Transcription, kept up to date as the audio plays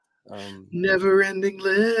Never ending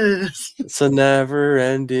list. It's a never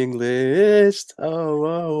ending list.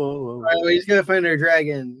 Oh. Right, we just gotta find our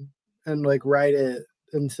dragon and like ride it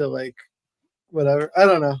until like whatever. I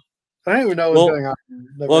don't know. I don't even know what's going on.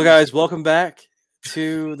 Well, guys, welcome back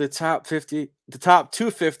to the top 50, the top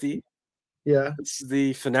 250. Yeah. It's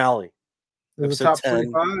the finale. The top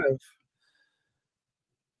 25.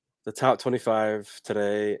 The top 25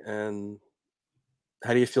 today. And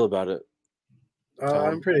how do you feel about it?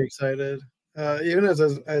 I'm pretty excited. Even as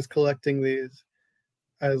I was collecting these,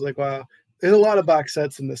 I was like, wow, there's a lot of box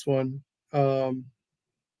sets in this one.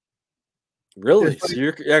 Really? So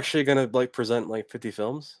you're actually gonna like present like 50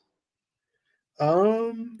 films?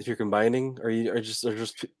 If you're combining, or just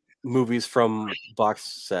movies from box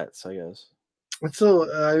sets, I guess.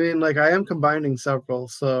 So I mean, like I am combining several,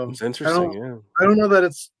 so it's interesting. I don't know that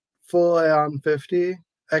it's fully on 50.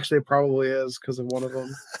 Actually, it probably is because of one of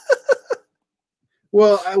them.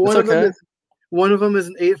 Well, one of them is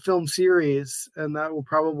an 8-film series, and that will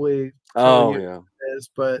probably tell you what it is.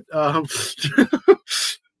 But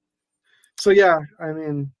so yeah, I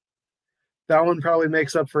mean, that one probably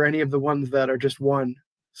makes up for any of the ones that are just one.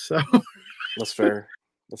 So that's fair.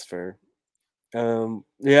 That's fair.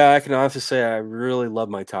 Yeah, I can honestly say I really love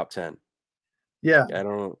my top 10. Yeah. I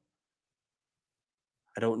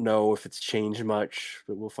don't know if it's changed much,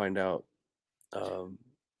 but we'll find out.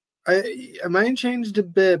 Mine changed a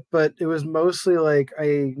bit, but it was mostly like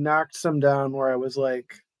I knocked some down where I was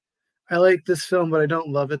like, I like this film, but I don't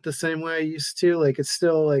love it the same way I used to. Like it's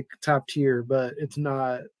still like top tier, but it's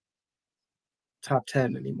not top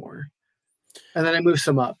 10 anymore. And then I moved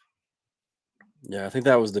some up. Yeah, I think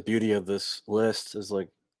that was the beauty of this list, is like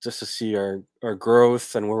just to see our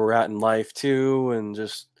growth and where we're at in life too, and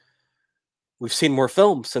just we've seen more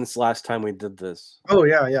films since the last time we did this. Oh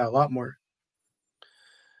yeah, a lot more.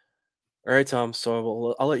 All right, Tom.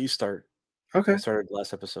 So I'll let you start. Okay. I started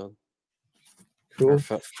last episode. Cool.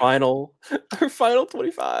 Our final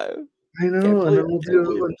 25. I know. And then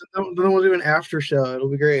we'll do an after show. It'll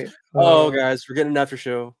be great. Guys, we're getting an after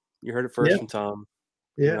show. You heard it first from Tom.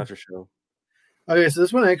 Yeah. An after show. Okay, so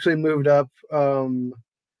this one actually moved up.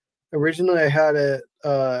 Originally I had it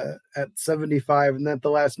at 75, and then at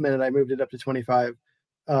the last minute I moved it up to 25.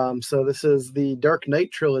 So this is the Dark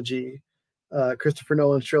Knight trilogy. Christopher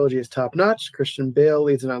Nolan's trilogy is top notch. Christian Bale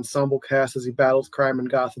leads an ensemble cast as he battles crime in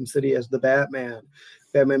Gotham City as the Batman.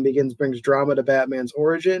 Batman Begins brings drama to Batman's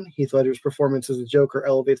origin. Heath Ledger's performance as the Joker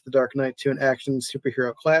elevates The Dark Knight to an action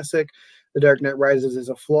superhero classic. The Dark Knight Rises is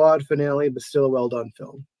a flawed finale, but still a well-done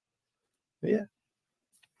film. But yeah.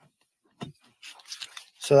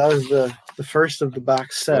 So that was the first of the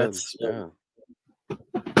box sets. Yeah.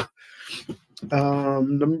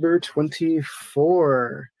 Number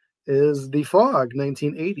 24 is The Fog,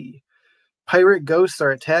 1980. Pirate ghosts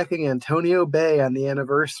are attacking Antonio Bay on the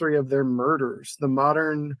anniversary of their murders. The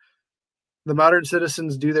modern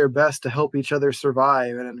citizens do their best to help each other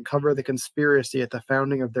survive and uncover the conspiracy at the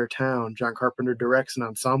founding of their town. John Carpenter directs an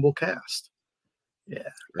ensemble cast. Yeah,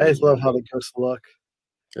 I just love how the ghosts look.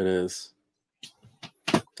 It is.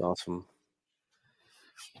 It's awesome.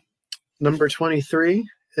 Number 23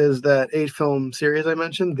 is that 8-film series I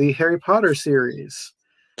mentioned, the Harry Potter series.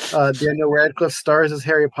 Daniel Radcliffe stars as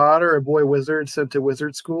Harry Potter, a boy wizard sent to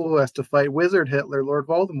wizard school who has to fight Wizard Hitler, Lord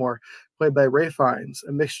Voldemort, played by Ralph Fiennes.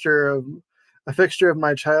 A fixture of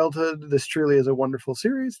my childhood, this truly is a wonderful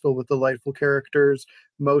series filled with delightful characters,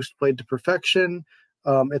 most played to perfection.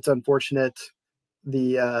 It's unfortunate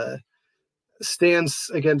the stance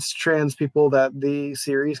against trans people that the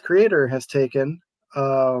series creator has taken.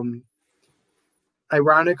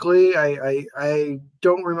 Ironically, I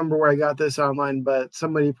don't remember where I got this online, but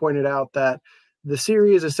somebody pointed out that the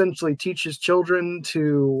series essentially teaches children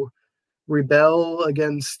to rebel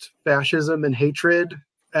against fascism and hatred.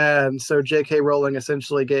 And so J.K. Rowling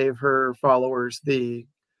essentially gave her followers the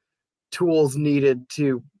tools needed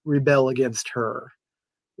to rebel against her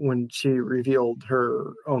when she revealed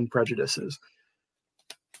her own prejudices.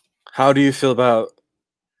 How do you feel about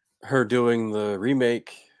her doing the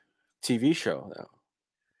remake TV show now?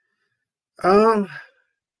 On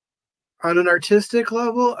an artistic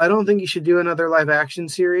level, I don't think you should do another live action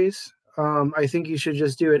series. I think you should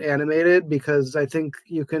just do it animated because I think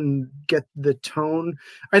you can get the tone.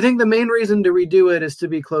 I think the main reason to redo it is to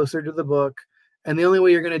be closer to the book. And the only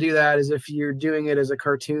way you're going to do that is if you're doing it as a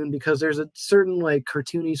cartoon, because there's a certain like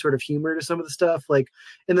cartoony sort of humor to some of the stuff. Like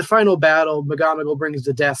in the final battle, McGonagall brings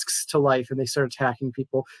the desks to life and they start attacking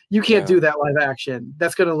people. You can't do that live action.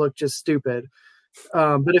 That's going to look just stupid.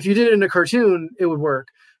 But if you did it in a cartoon, it would work.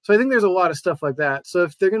 So I think there's a lot of stuff like that. So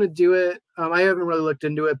if they're going to do it, I haven't really looked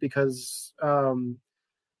into it because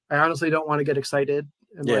I I honestly don't want to get excited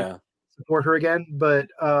and like Yeah. support her again. But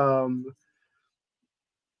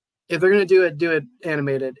if they're going to do it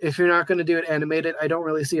animated. If you're not going to do it animated, I don't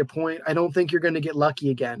really see a point. I don't think you're going to get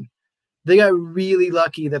lucky again. They got really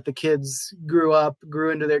lucky that the kids grew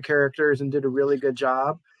into their characters, and did a really good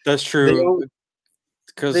job. That's true.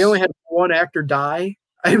 They only had one actor die.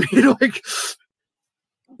 I mean, like,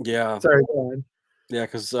 yeah. Sorry, go on. Yeah,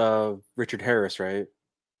 because Richard Harris, right?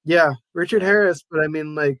 Yeah, Richard Harris. But I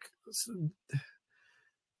mean, like,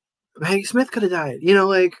 Maggie Smith could have died. You know,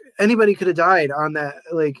 like anybody could have died on that,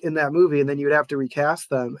 like in that movie, and then you would have to recast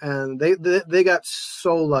them. And they got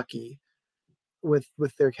so lucky with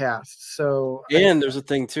their cast. So there's a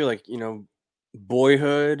thing too, like, you know,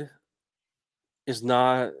 Boyhood is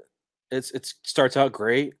not. It starts out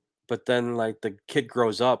great, but then like the kid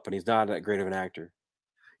grows up and he's not that great of an actor.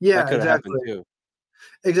 Yeah, that could have happened too.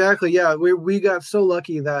 Exactly. Yeah, we got so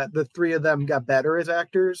lucky that the three of them got better as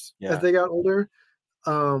actors as they got older.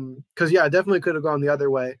 Because it definitely could have gone the other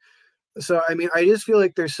way. So I mean, I just feel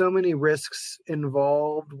like there's so many risks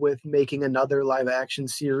involved with making another live action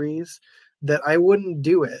series that I wouldn't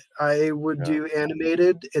do it. I would do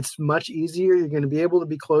animated. It's much easier. You're going to be able to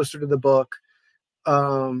be closer to the book.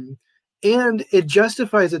 And it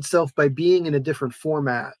justifies itself by being in a different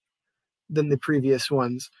format than the previous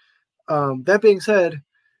ones. That being said,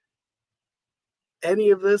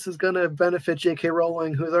 any of this is going to benefit J.K.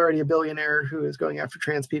 Rowling, who's already a billionaire, who is going after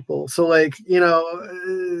trans people. So, like, you know,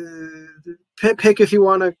 pick if you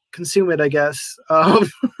want to consume it, I guess.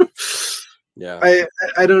 Yeah.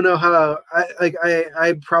 I don't know how.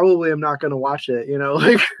 I probably am not going to watch it. You know,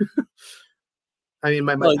 like. I mean,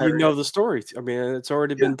 you know the story. I mean, it's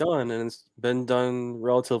already been done, and it's been done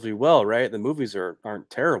relatively well, right? The movies aren't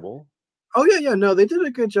terrible. Oh yeah. No, they did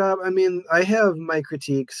a good job. I mean, I have my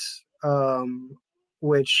critiques,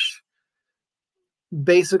 which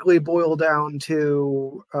basically boil down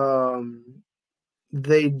to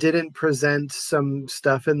they didn't present some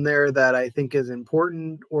stuff in there that I think is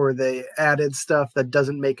important, or they added stuff that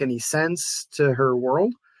doesn't make any sense to her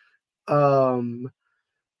world.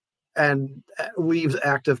 And leaves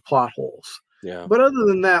active plot holes. Yeah. But other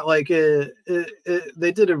than that, like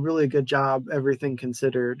they did a really good job, everything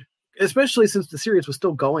considered, especially since the series was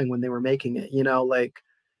still going when they were making it. You know, like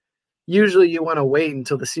usually you want to wait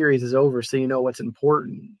until the series is over so you know what's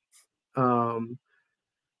important. So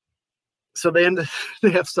they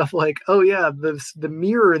have stuff like, oh yeah, the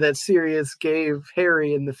mirror that Sirius gave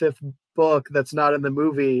Harry in the 5th book that's not in the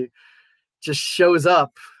movie just shows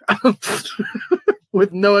up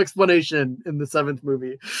with no explanation in the 7th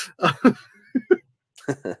movie.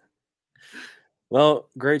 Well,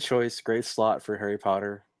 great choice. Great slot for Harry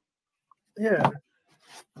Potter. Yeah.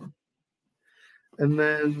 And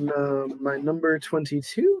then my number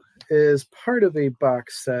 22 is part of a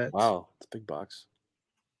box set. Wow, it's a big box.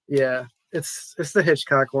 Yeah, it's the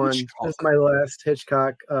Hitchcock one. It's my last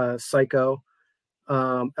Hitchcock, Psycho,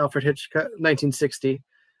 Alfred Hitchcock, 1960.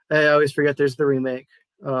 I always forget there's the remake.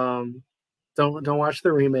 Don't watch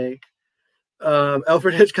the remake.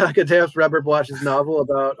 Alfred Hitchcock adapts Robert Bloch's novel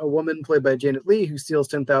about a woman played by Janet Leigh who steals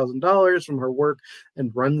 $10,000 from her work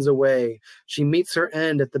and runs away. She meets her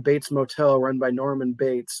end at the Bates Motel, run by Norman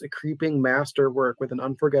Bates, a creeping masterwork with an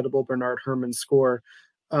unforgettable Bernard Herrmann score.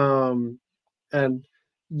 And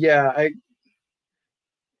yeah, I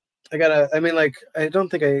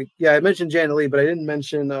mentioned Janet Leigh, but I didn't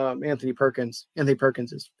mention Anthony Perkins. Anthony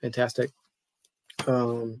Perkins is fantastic.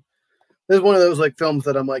 This is one of those like films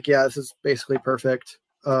that I'm like, yeah, this is basically perfect.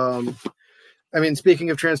 I mean, speaking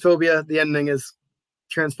of transphobia, the ending is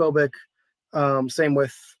transphobic. Same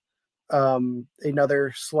with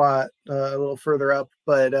another slot a little further up,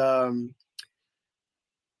 but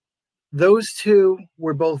those two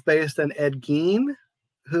were both based on Ed Gein,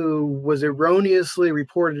 who was erroneously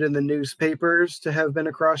reported in the newspapers to have been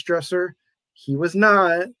a crossdresser. He was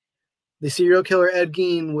not. The serial killer Ed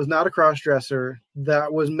Gein was not a crossdresser.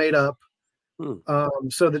 That was made up.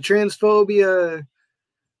 So the transphobia,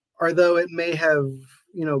 although it may have,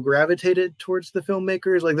 gravitated towards the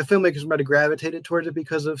filmmakers, like the filmmakers might have gravitated towards it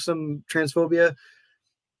because of some transphobia,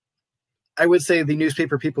 I would say the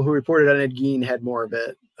newspaper people who reported on Ed Gein had more of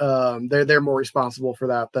it. They're more responsible for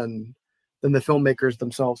that than the filmmakers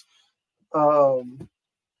themselves.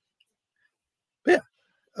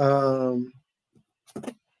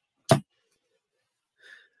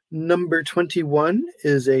 Number 21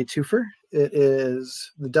 is a twofer. It is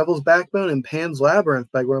The Devil's Backbone and Pan's Labyrinth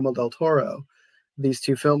by Guillermo del Toro. These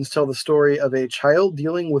two films tell the story of a child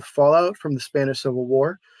dealing with fallout from the Spanish Civil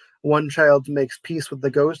War. One child makes peace with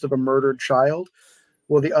the ghost of a murdered child,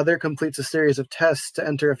 while the other completes a series of tests to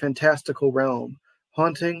enter a fantastical realm.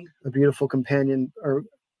 Haunting, a beautiful companion, or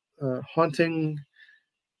Haunting,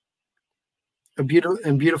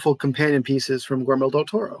 beautiful companion pieces from Guillermo del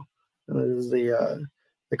Toro. This is the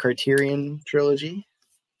Criterion trilogy.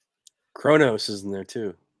 Kronos is in there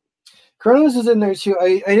too. Kronos is in there too.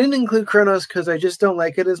 I didn't include Kronos because I just don't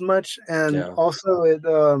like it as much, and also it's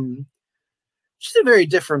just a very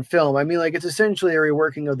different film. I mean, like, it's essentially a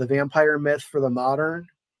reworking of the vampire myth for the modern.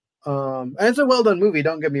 And it's a well done movie.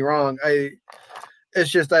 Don't get me wrong. It's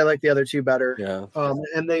just I like the other two better. Yeah.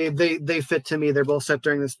 And they fit to me. They're both set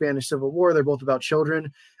during the Spanish Civil War. They're both about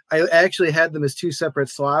children. I actually had them as two separate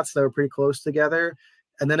slots that were pretty close together.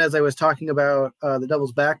 And then as I was talking about The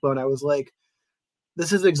Devil's Backbone, I was like,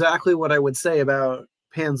 this is exactly what I would say about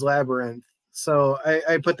Pan's Labyrinth. So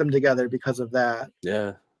I put them together because of that.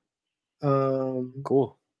 Yeah.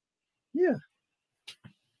 Cool. Yeah.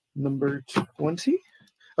 Number 20.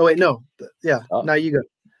 Oh wait, no. Yeah. Oh. Now you go.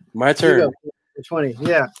 My turn. You go. 20.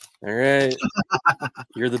 Yeah. All right.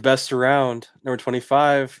 You're the best around. Number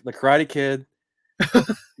 25, The Karate Kid.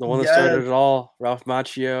 The one that started it all. Ralph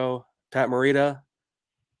Macchio, Pat Morita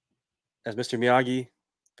as Mr. Miyagi.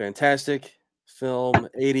 Fantastic film,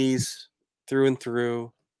 80s through and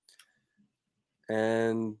through.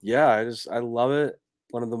 And yeah, I love it.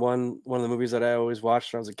 One of the movies that I always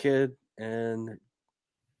watched when I was a kid, and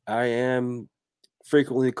I am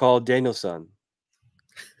frequently called Daniel-san.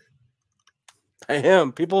 I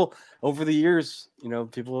am. People over the years,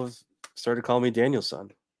 people have started calling me Daniel-san.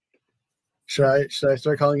 Should I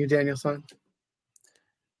start calling you Daniel-san?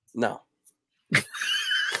 No.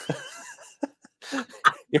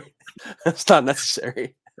 That's not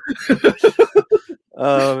necessary.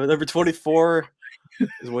 Number 24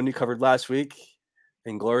 is one you covered last week,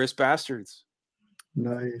 Inglourious Basterds.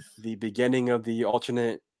 Nice. The beginning of the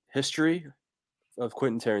alternate history of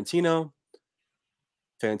Quentin Tarantino.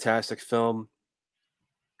 Fantastic film.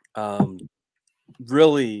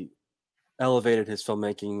 Really elevated his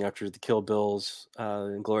filmmaking after the Kill Bills,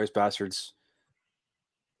 Inglourious Basterds.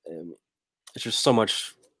 It's just so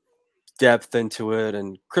much depth into it,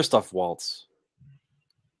 and Christoph Waltz.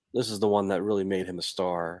 This is the one that really made him a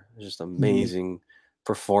star. Just amazing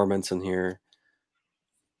performance in here.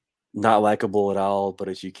 Not likable at all,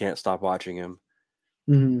 but you can't stop watching him.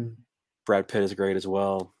 Mm-hmm. Brad Pitt is great as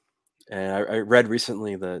well. And I read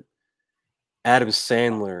recently that Adam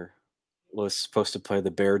Sandler was supposed to play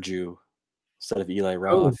the Bear Jew instead of Eli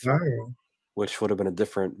Roth, which would have been a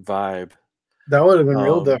different vibe. That would have been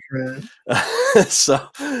real different. So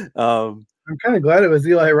I'm kind of glad it was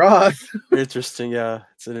Eli Roth. Interesting, yeah.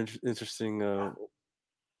 It's an interesting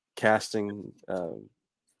casting.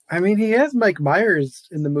 I mean, he has Mike Myers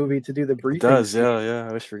in the movie to do the briefing. He does, yeah. I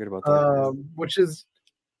always forget about that. Which is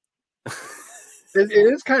it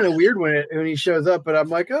is kind of weird when he shows up, but I'm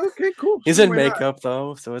like, oh, okay, cool. He's in makeup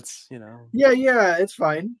though, so it's Yeah, it's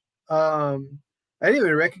fine. I didn't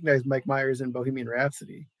even recognize Mike Myers in Bohemian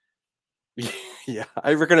Rhapsody. Yeah,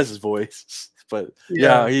 I recognize his voice, but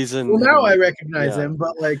yeah he's in. Well, now I recognize him,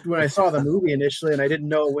 but like when I saw the movie initially and I didn't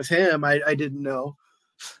know it was him, I didn't know.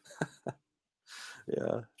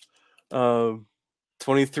 Yeah.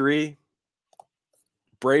 23,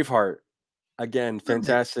 Braveheart. Again,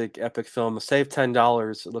 fantastic, epic film. Save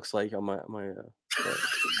 $10. It looks like on my.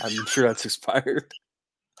 I'm sure that's expired.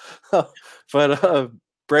 But Braveheart.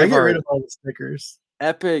 I get rid of all the stickers.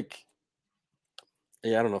 Epic.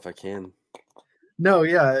 Yeah, I don't know if I can. No,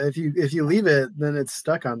 yeah. If you leave it, then it's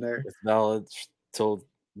stuck on there. It's valid till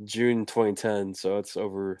June 2010, so it's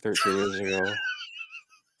over 13 years ago.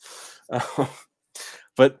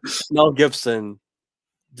 But Mel Gibson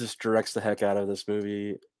just directs the heck out of this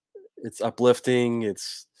movie. It's uplifting.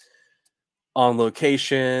 It's on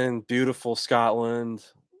location, beautiful Scotland.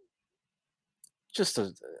 Just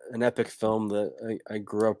an epic film that I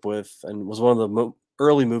grew up with and was one of the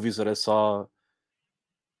early movies that I saw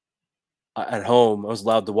at home. I was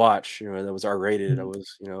allowed to watch. That was R-rated. It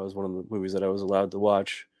was one of the movies that I was allowed to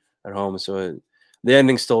watch at home. So the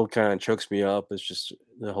ending still kind of chokes me up. It's just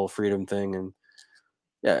the whole freedom thing, and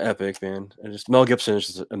yeah, epic, man. And just Mel Gibson is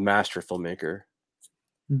just a master filmmaker.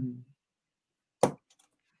 Mm-hmm.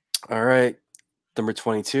 All right, number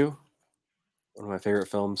 22, one of my favorite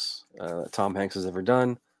films Tom Hanks has ever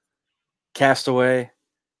done. Castaway.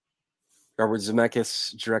 Robert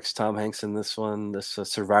Zemeckis directs Tom Hanks in this one. This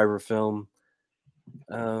survivor film.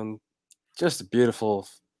 Just a beautiful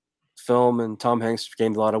film, and Tom Hanks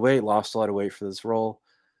gained a lot of weight, lost a lot of weight for this role.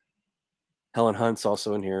 Helen Hunt's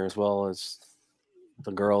also in here, as well as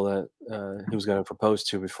the girl that he was going to propose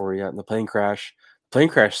to before he got in the plane crash. The plane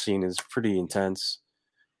crash scene is pretty intense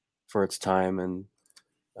for its time, and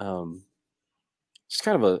It's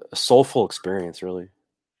kind of a soulful experience, really.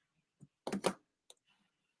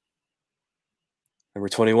 Number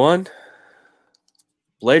 21,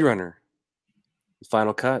 Blade Runner, the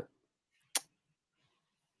final cut.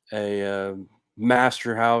 A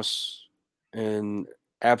master house in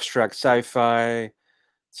abstract sci-fi.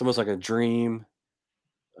 It's almost like a dream,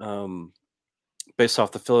 um, based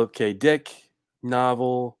off the Philip K. Dick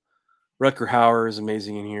novel. Rutger Hauer is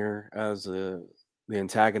amazing in here as the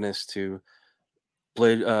antagonist to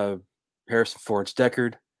Blade Harrison Ford's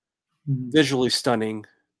Deckard. Visually stunning.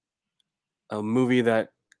 A movie that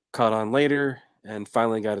caught on later and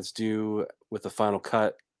finally got its due with the final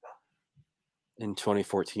cut in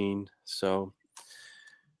 2014. So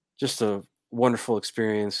just a wonderful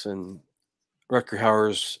experience. And Rutger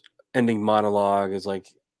Hauer's ending monologue is like,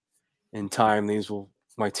 in time,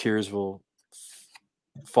 my tears will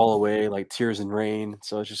fall away like tears in rain.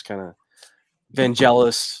 So it's just kind of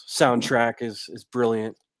Vangelis soundtrack is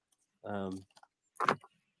brilliant.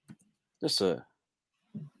 Just a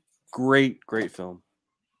great film.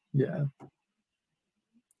 Yeah. All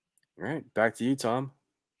right, back to you, Tom.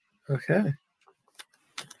 Okay.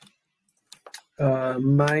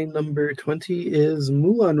 My number 20 is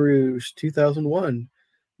Moulin Rouge 2001.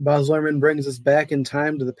 Baz Luhrmann brings us back in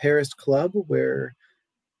time to the Paris Club where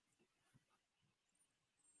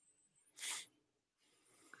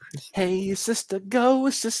hey sister, go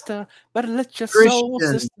sister, better let your soul,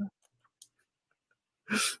 sister.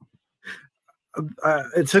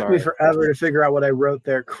 It took me forever to figure out what I wrote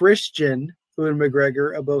there. Christian Ewan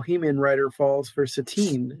McGregor, a Bohemian writer, falls for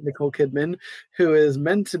Satine, Nicole Kidman, who is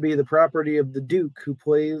meant to be the property of the Duke, who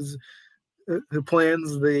plans to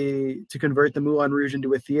convert the Moulin Rouge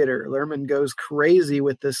into a theater. Luhrmann goes crazy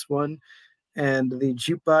with this one, and the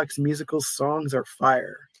jukebox musical songs are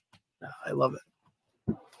fire. I love it.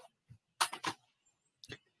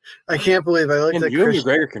 I can't believe I looked at Ewan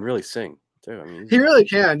McGregor can really sing too. I mean, he really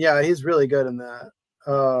can. Yeah, he's really good in that.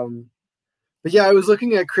 But yeah, I was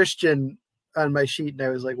looking at Christian on my sheet and I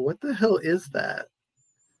was like, what the hell is that?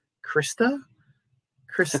 Krista.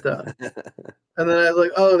 And then I was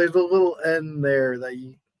like, oh, there's a little N there that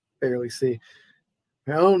you barely see.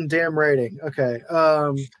 My own damn writing. Okay.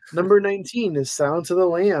 Number 19 is Silence of the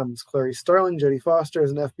Lambs. Clarice Starling, Jodie Foster as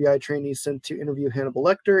an FBI trainee sent to interview Hannibal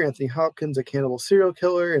Lecter, Anthony Hopkins, a cannibal serial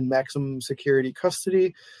killer in maximum security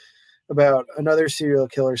custody, about another serial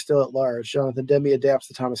killer still at large. Jonathan Demme adapts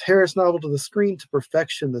the Thomas Harris novel to the screen to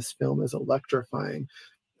perfection. This film is electrifying.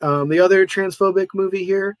 The other transphobic movie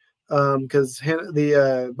here, because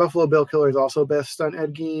the Buffalo Bill Killer is also based on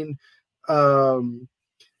Ed Gein.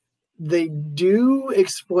 They do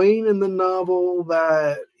explain in the novel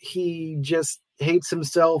that he just hates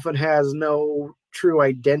himself and has no true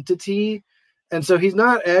identity. And so he's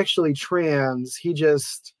not actually trans. He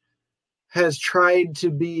just has tried to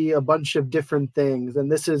be a bunch of different things.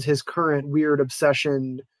 And this is his current weird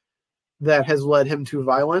obsession that has led him to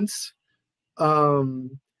violence.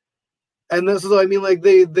 And this is, I mean, like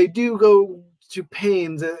they do go to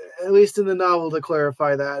pains, at least in the novel, to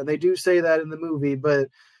clarify that. And they do say that in the movie, but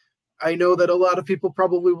I know that a lot of people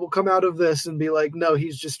probably will come out of this and be like, no,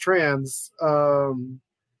 he's just trans. And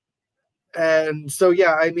so,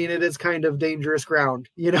 yeah, I mean, it is kind of dangerous ground,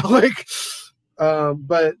 like,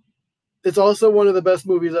 but it's also one of the best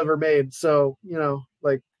movies ever made. So,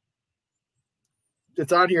 like,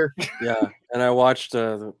 it's on here. Yeah. And I watched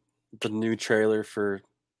the new trailer for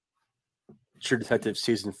True Detective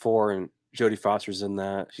season 4, and Jodie Foster's in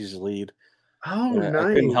that. She's the lead. Oh, and nice.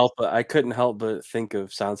 I couldn't help but think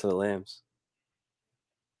of Silence of the Lambs.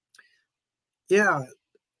 Yeah.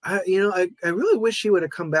 I really wish she would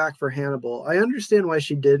have come back for Hannibal. I understand why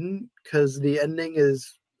she didn't, because the ending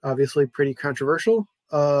is obviously pretty controversial.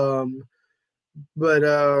 But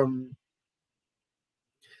I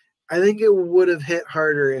think it would have hit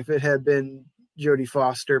harder if it had been Jodie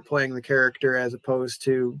Foster playing the character as opposed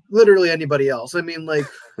to literally anybody else. I mean, like,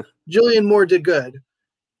 Julianne Moore did good.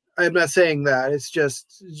 I'm not saying that. It's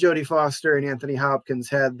just Jodie Foster and Anthony Hopkins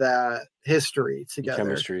had that history together.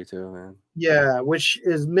 Chemistry too, man. Yeah, which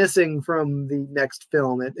is missing from the next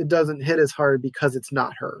film. It doesn't hit as hard because it's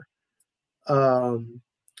not her.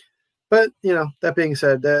 But, that being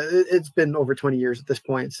said, it's been over 20 years at this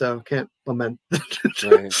point, so can't lament.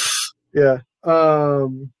 Right. Yeah.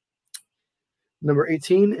 Number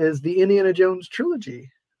 18 is the Indiana Jones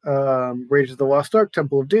trilogy. Raiders of the Lost Ark,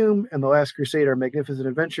 Temple of Doom, and The Last Crusade are magnificent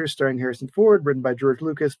adventures starring Harrison Ford, written by George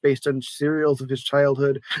Lucas, based on serials of his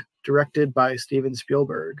childhood, directed by Steven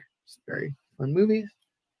Spielberg. It's a very fun movie.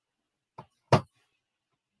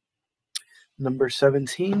 Number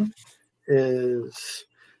 17 is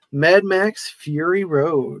Mad Max Fury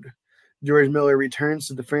Road. George Miller returns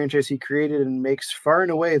to the franchise he created and makes far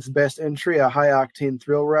and away its best entry, a high-octane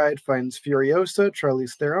thrill ride, finds Furiosa,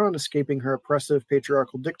 Charlize Theron, escaping her oppressive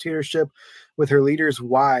patriarchal dictatorship with her leader's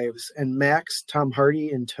wives, and Max, Tom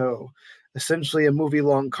Hardy, in tow. Essentially a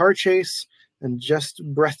movie-long car chase, and just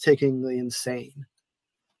breathtakingly insane.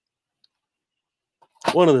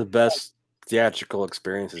 One of the best theatrical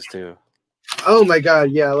experiences, too. Oh my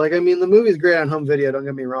god, yeah. Like, I mean, the movie's great on home video, don't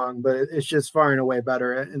get me wrong, but it's just far and away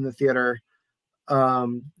better in the theater.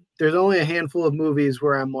 There's only a handful of movies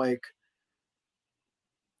where I'm like,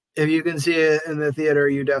 if you can see it in the theater,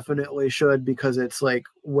 you definitely should, because it's like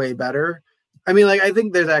way better. I mean, like, I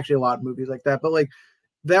think there's actually a lot of movies like that, but like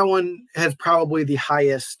that one has probably the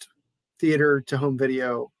highest theater to home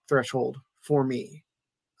video threshold for me.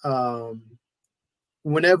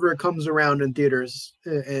 Whenever it comes around in theaters,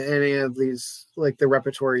 any of these, like the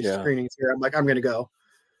repertory screenings here, I'm like, I'm going to go.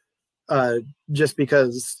 Just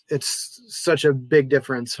because it's such a big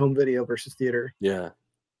difference, home video versus theater. Yeah.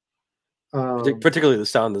 Particularly the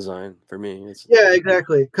sound design for me. Yeah,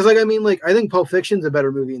 exactly. Because, like, I mean, like, I think Pulp Fiction's a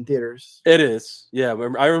better movie in theaters. It is. Yeah.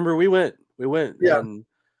 I remember we went. Yeah. And,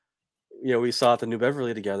 we saw it at the New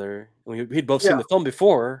Beverly together. We'd both seen the film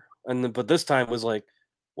before. But this time was like,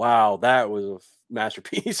 wow, that was a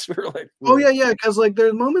masterpiece. Oh yeah, because like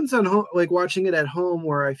there's moments on home, like watching it at home,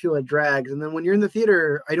 where I feel it drags, and then when you're in the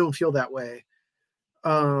theater, I don't feel that way.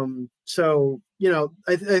 So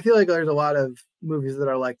I feel like there's a lot of movies that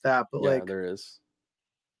are like that, but like there is.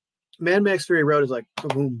 Mad Max Fury Road is like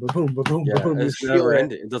boom, boom, boom, boom, boom. It's never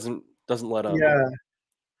ending. It doesn't let up. Yeah.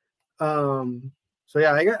 So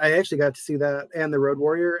yeah, I actually got to see that and the Road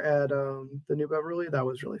Warrior at the New Beverly. That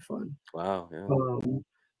was really fun. Wow. Yeah.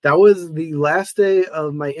 That was the last day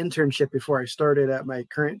of my internship before I started at my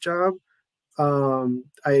current job.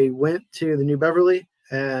 I went to the New Beverly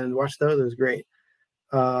and watched those. It was great.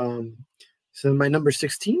 So my number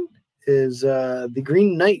 16 is The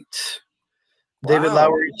Green Knight. Wow. David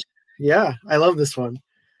Lowery. Yeah, I love this one.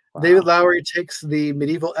 Wow. David Lowery takes the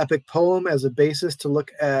medieval epic poem as a basis to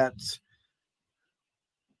look at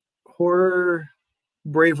horror,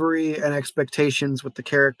 bravery, and expectations with the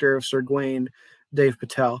character of Sir Gawain, Dave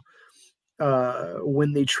Patel.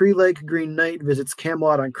 When the tree-like Green Knight visits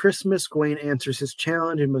Camelot on Christmas, Gawain answers his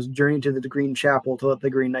challenge and must journey to the Green Chapel to let the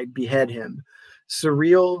Green Knight behead him.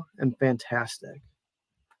 Surreal and fantastic.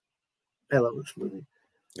 I love this movie.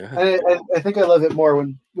 Yeah. I think I love it more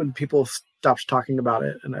when people stopped talking about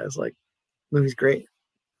it, and I was like, movie's great.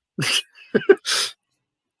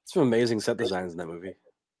 Some amazing set designs in that movie.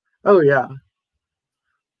 Oh yeah.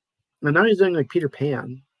 And now he's doing like Peter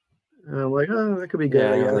Pan. And I'm like, oh, that could be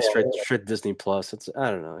good. Yeah, straight Disney Plus.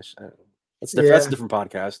 I don't know. That's a different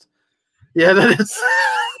podcast. Yeah, that is.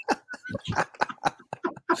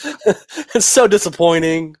 It's so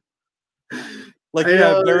disappointing. Like, you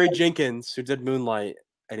have Barry Jenkins, who did Moonlight,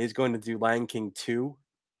 and he's going to do Lion King 2.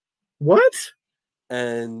 What?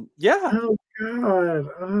 And yeah. Oh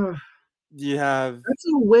god. You have that's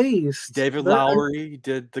a waste. David Lowery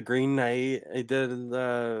did The Green Knight. He did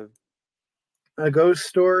A Ghost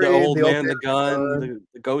Story, The Old Man, the Gun,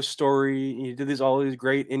 the Ghost Story. He did all these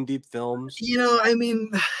great indie films. I mean,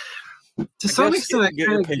 to some extent, I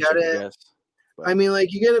kind of get it. I mean,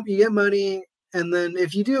 like you get money, and then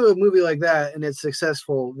if you do a movie like that and it's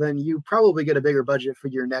successful, then you probably get a bigger budget for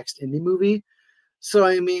your next indie movie. So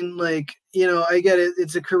I mean, like, I get it.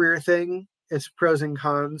 It's a career thing. It's pros and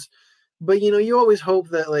cons. But, you always hope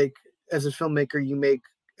that, like, as a filmmaker, you make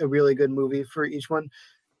a really good movie for each one.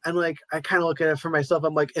 And, like, I kind of look at it for myself.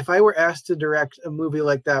 I'm like, if I were asked to direct a movie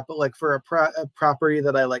like that, but, like, for a property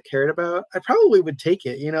that I, like, cared about, I probably would take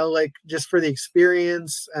it, like, just for the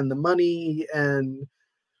experience and the money and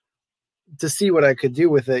to see what I could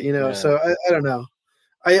do with it, Yeah. So, I don't know.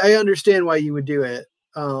 I understand why you would do it.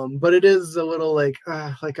 But it is a little, like,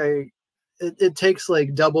 it takes,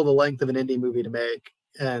 like, double the length of an indie movie to make.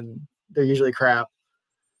 And they're usually crap.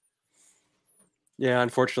 Yeah,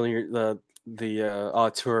 unfortunately, the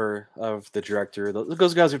auteur of the director,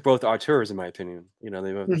 those guys are both auteurs, in my opinion. They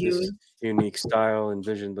have this unique style and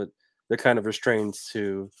vision, but they're kind of restrained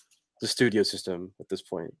to the studio system at this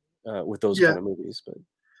point with those kind of movies. But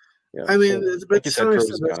yeah, I mean, like you said,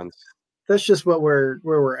 that's just where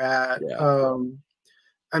we're at. Yeah.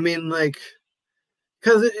 I mean, like.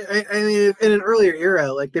 Because I mean, in an earlier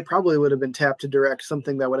era, like they probably would have been tapped to direct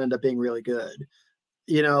something that would end up being really good,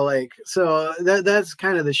 like so that's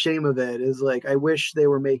kind of the shame of it is like I wish they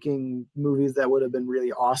were making movies that would have been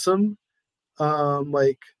really awesome.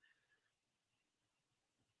 Like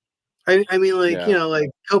I mean, like like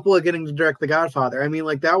Coppola getting to direct The Godfather. I mean,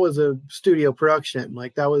 like that was a studio production,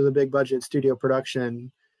 like that was a big budget studio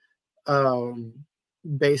production. um,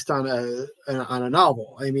 based on a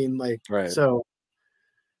novel. I mean, like, Right. so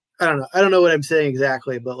I don't know. I don't know what I'm saying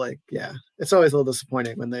exactly, but like, yeah, it's always a little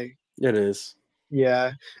disappointing when they. It is.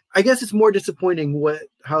 Yeah, I guess it's more disappointing what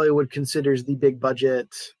Hollywood considers the big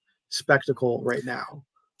budget spectacle right now.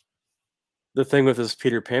 The thing with this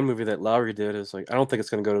Peter Pan movie that Lowry did is like I don't think it's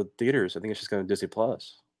going to go to theaters. I think it's just going to Disney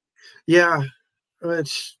Plus. Yeah,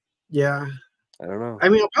 which yeah, I don't know. I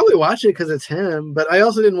mean, I'll probably watch it because it's him, but I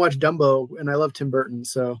also didn't watch Dumbo, and I love Tim Burton,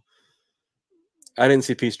 so. I didn't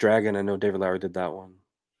see Pete's Dragon. I know David Lowery did that one.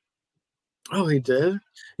 Oh, he did?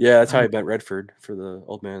 Yeah, that's how he met Redford for the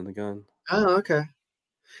Old Man and the Gun. Oh, okay.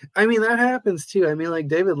 I mean, that happens too. I mean, like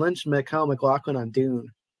David Lynch met Kyle MacLachlan on Dune,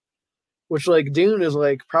 which like Dune is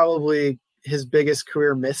like probably his biggest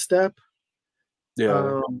career misstep.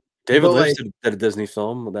 Yeah, David But Lynch like did a Disney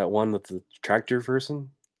film, that one with the tractor person.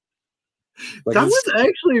 Like that was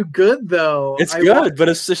actually good though. it's good, but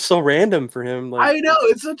it's just so random for him. Like I know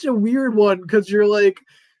it's such a weird one because you're like,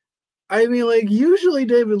 I mean, like usually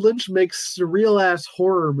David Lynch makes surreal ass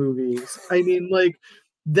horror movies. I mean, like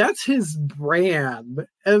that's his brand,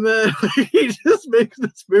 and then like, he just makes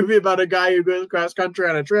this movie about a guy who goes cross country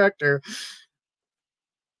on a tractor.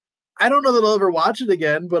 I don't know that I'll ever watch it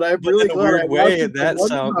again, but I'm really in a glad I weird watched way, it that one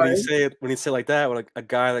sound time. when you say it like that, when a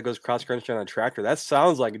guy that goes cross country on a tractor, that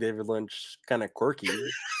sounds like David Lynch, kind of quirky,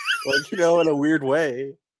 like in a weird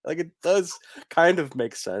way. Like it does kind of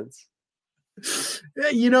make sense.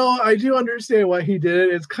 Yeah, I do understand why he did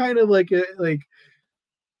it. It's kind of like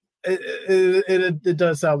it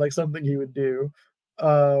does sound like something he would do.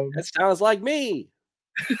 That sounds like me.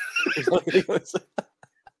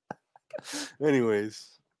 Anyways,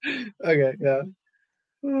 Okay, yeah.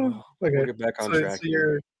 we'll Okay. get back on So track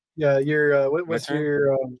here. My what's turn.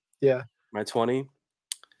 your yeah. My 20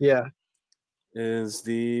 Yeah. is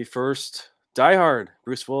the first Die Hard.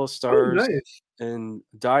 Bruce Willis Oh, stars nice. in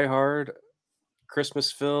Die Hard,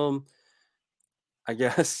 Christmas film. I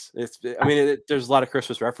guess I mean, there's a lot of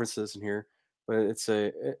Christmas references in here, but yeah,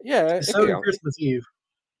 it So counts. Christmas Eve.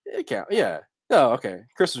 It counts. Yeah. Oh, okay.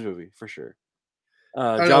 Christmas movie for sure.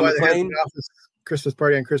 I don't know John why they had McClane. the office Christmas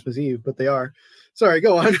party on Christmas Eve, but they are. Sorry,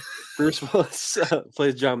 go on. Bruce Willis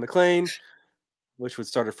plays John McClane, which would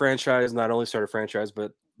start a franchise. Not only start a franchise,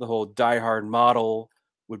 but the whole Die Hard model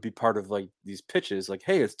would be part of like these pitches. Like,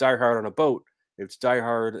 hey, it's Die Hard on a boat. It's Die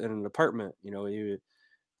Hard in an apartment. It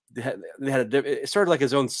started like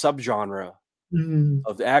his own subgenre Mm.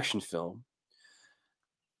 of the action film.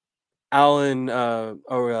 Alan,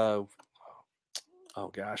 oh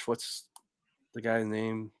gosh, what's the guy's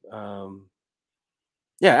name?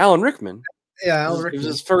 Yeah, Alan Rickman. Yeah, It Alan was Rickman.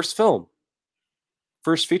 his first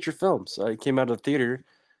feature film. So he came out of the theater,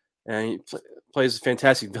 and he plays a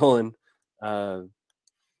fantastic villain,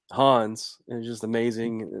 Hans, and it's just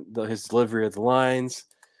amazing. His delivery of the lines.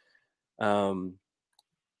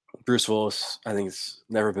 Bruce Willis, I think it's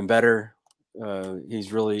never been better. He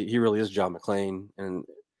really is John McClane, and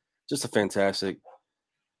just a fantastic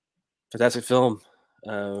film.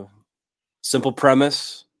 Simple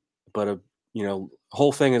premise, but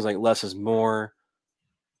whole thing is like less is more.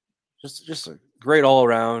 Just a great all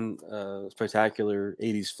around spectacular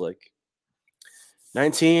 80s flick.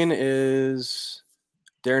 19 is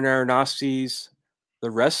Darren Aronofsky's The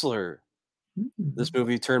Wrestler. This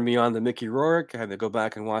movie turned me on to Mickey Rourke. I had to go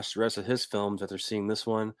back and watch the rest of his films after seeing this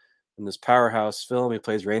one. In this powerhouse film, he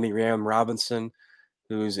plays Randy Ram Robinson,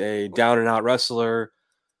 who's a down and out wrestler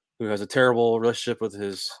who has a terrible relationship with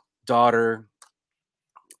his daughter,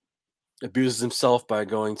 abuses himself by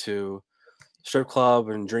going to strip club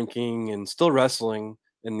and drinking and still wrestling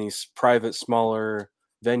in these private, smaller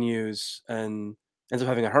venues, and ends up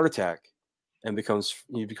having a heart attack and becomes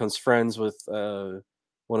friends with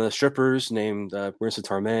one of the strippers named Marissa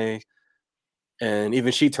Tomei, and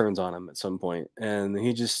even she turns on him at some point, and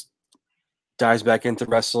he just dives back into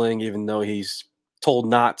wrestling even though he's told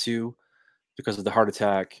not to because of the heart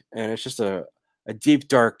attack. And it's just a deep,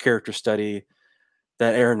 dark character study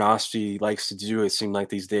that Aronofsky likes to do. It seemed like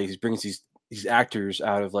these days he brings these actors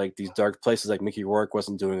out of like these dark places. Like Mickey Rourke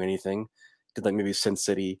wasn't doing anything, did like maybe Sin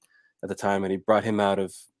City at the time, and he brought him out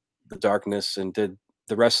of the darkness and did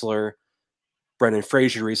The Wrestler. Brendan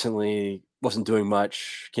Fraser recently wasn't doing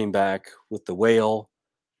much, came back with The Whale,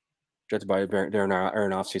 directed by Darren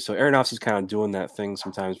Aronofsky. So Aronofsky's kind of doing that thing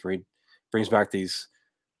sometimes where he brings back these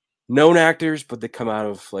known actors, but they come out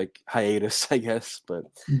of like hiatus, I guess. But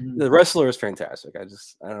The Wrestler is fantastic. I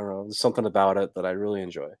don't know. There's something about it that I really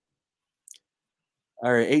enjoy.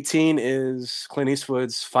 All right, 18 is Clint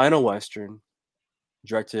Eastwood's final Western,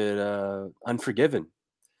 directed Unforgiven.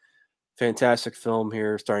 fantastic film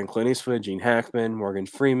here, starring Clint Eastwood, Gene Hackman, Morgan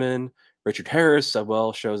Freeman, Richard Harris as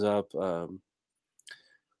well shows up.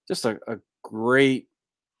 Just a great,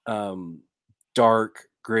 dark,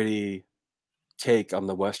 gritty take on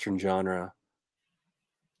the Western genre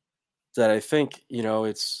that I think, I don't know,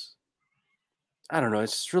 it's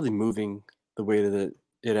just really moving the way that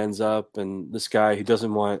it ends up. And this guy who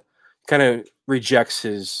doesn't want, kind of rejects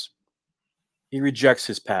his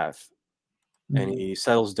path and he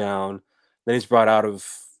settles down. Then he's brought out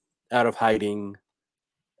of hiding,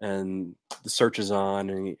 and the search is on,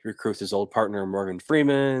 and he recruits his old partner Morgan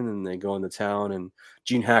Freeman, and they go into town, and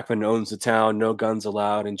Gene Hackman owns the town, no guns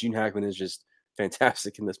allowed, and Gene Hackman is just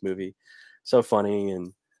fantastic in this movie. So funny,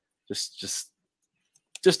 and just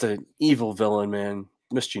an evil villain, man.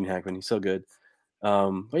 Miss Gene Hackman, he's so good.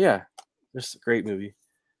 But yeah, just a great movie.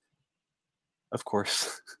 Of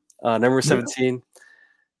course. Number 17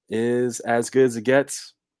 is As Good as It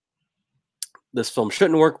Gets. This film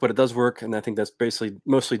shouldn't work, but it does work, and I think that's basically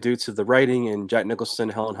mostly due to the writing and Jack Nicholson,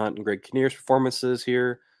 Helen Hunt, and Greg Kinnear's performances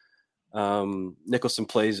here. Nicholson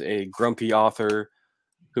plays a grumpy author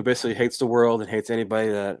who basically hates the world and hates anybody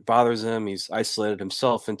that bothers him. He's isolated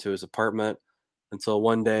himself into his apartment until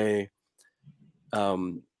one day,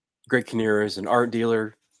 Greg Kinnear is an art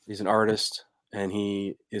dealer. He's an artist, and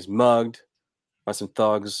he is mugged by some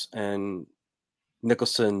thugs, and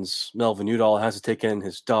Nicholson's Melvin Udall has to take in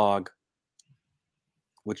his dog,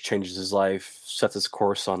 which changes his life, sets his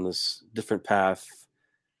course on this different path.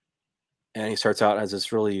 And he starts out as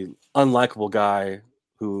this really unlikable guy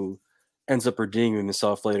who ends up redeeming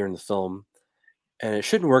himself later in the film. And it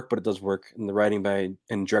shouldn't work, but it does work. And the writing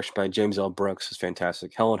and direction by James L. Brooks is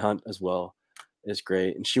fantastic. Helen Hunt as well is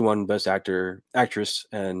great. And she won Best Actress,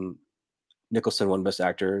 and Nicholson won Best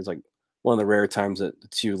Actor. It's like one of the rare times that the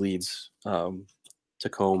two leads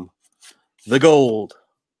took home the gold.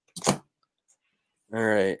 All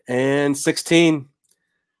right. And 16,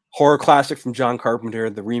 horror classic from John Carpenter,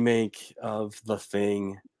 the remake of The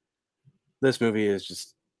Thing. This movie is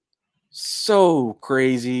just so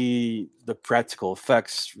crazy. The practical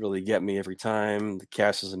effects really get me every time. The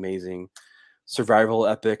cast is amazing. Survival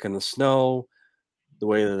epic in the snow. The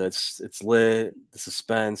way that it's lit, the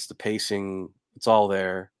suspense, the pacing, it's all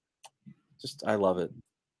there. Just, I love it.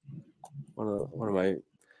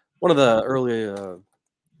 One of the early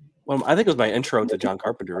I think it was my intro to John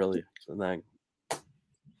Carpenter, really. So then I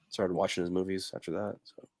started watching his movies after that.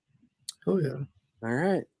 So. Oh yeah. All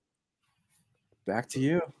right. Back to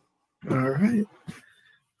you. All right.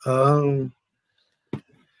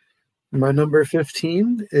 My number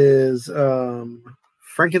 15 is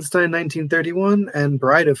Frankenstein 1931 and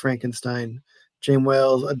Bride of Frankenstein. James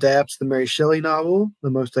Whale adapts the Mary Shelley novel, the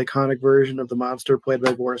most iconic version of the monster played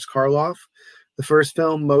by Boris Karloff. The first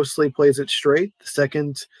film mostly plays it straight. The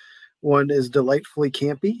second one is delightfully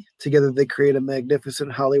campy. Together they create a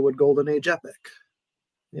magnificent Hollywood Golden Age epic.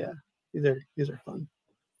 Yeah, these are fun.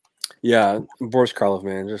 Yeah, Boris Karloff,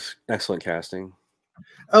 man, just excellent casting.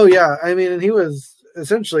 Oh yeah, I mean, and he was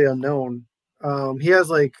essentially unknown. He has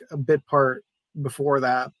like a bit part before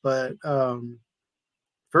that, but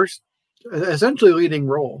first essentially leading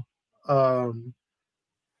role.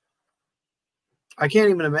 I can't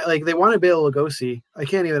even imagine. Like, they wanted Bela Lugosi. I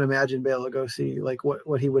can't even imagine Bela Lugosi, like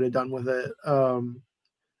what he would have done with it. I'm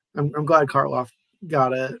glad Karloff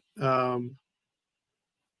got it.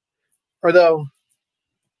 Although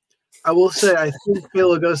I will say, I think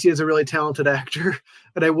Bela Lugosi is a really talented actor,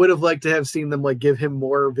 and I would have liked to have seen them like give him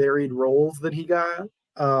more varied roles than he got.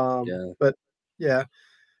 But yeah,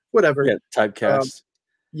 whatever. Yeah, typecast.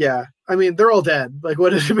 Yeah, I mean, they're all dead. Like,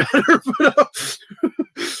 what does it matter?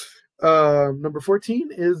 Number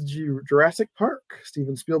 14 is Jurassic Park.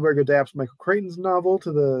 Steven Spielberg adapts Michael Crichton's novel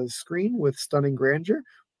to the screen with stunning grandeur.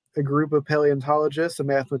 A group of paleontologists, a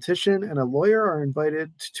mathematician, and a lawyer are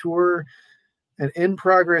invited to tour an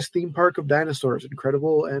in-progress theme park of dinosaurs.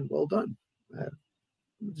 Incredible and well done.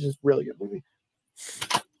 Just really good movie.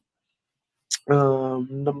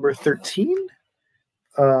 Number 13.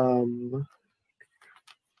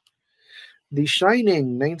 The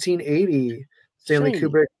Shining, 1980. Stanley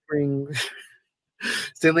Kubrick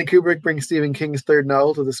brings Stephen King's third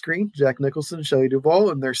novel to the screen. Jack Nicholson, Shelley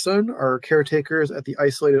Duvall, and their son are caretakers at the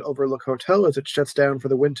isolated Overlook Hotel as it shuts down for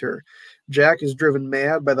the winter. Jack is driven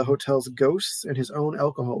mad by the hotel's ghosts and his own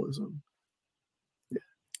alcoholism. Yeah.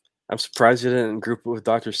 I'm surprised you didn't group it with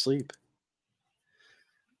Dr. Sleep.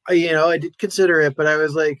 I did consider it, but I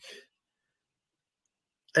was like,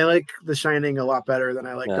 I like The Shining a lot better than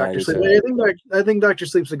I like Dr. Sleep. I think Dr.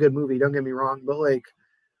 Sleep's a good movie. Don't get me wrong, but like,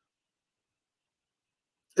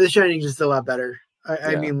 The Shining is just a lot better.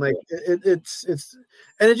 I mean, like it's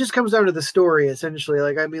and it just comes down to the story essentially.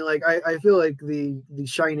 Like, I mean, like I feel like the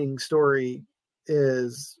Shining story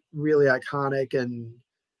is really iconic and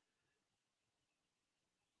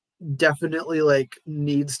definitely like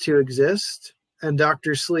needs to exist. And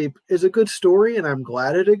Doctor Sleep is a good story, and I'm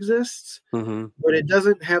glad it exists, but it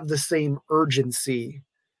doesn't have the same urgency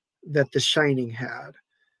that The Shining had.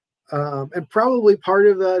 And probably part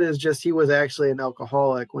of that is just he was actually an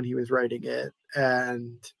alcoholic when he was writing it,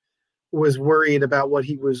 and was worried about what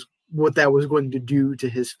that was going to do to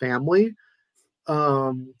his family.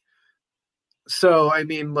 So I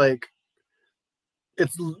mean, like,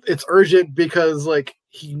 it's urgent because like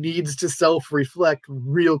he needs to self-reflect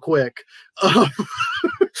real quick.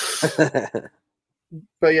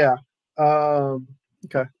 But yeah.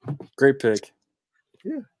 Okay. Great pick.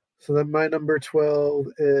 Yeah. So then my number 12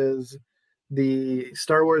 is the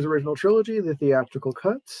Star Wars original trilogy, the theatrical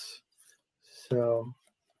cuts. So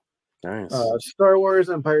nice. Star Wars,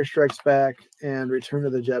 Empire Strikes Back, and Return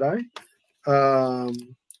of the Jedi.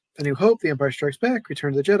 A New Hope, The Empire Strikes Back,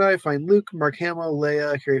 Return of the Jedi find Luke, Mark Hamill,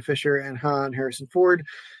 Leia, Carrie Fisher, and Han Harrison Ford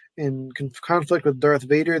in conflict with Darth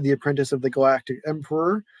Vader, the apprentice of the Galactic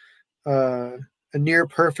Emperor. A near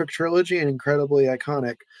perfect trilogy and incredibly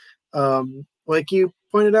iconic. Like you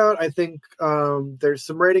pointed out, I think there's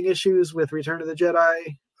some writing issues with Return of the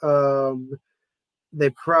Jedi. They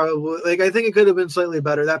probably, like, I think it could have been slightly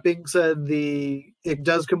better. That being said, it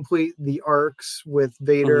does complete the arcs with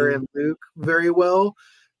Vader and Luke very well.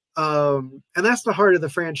 And that's the heart of the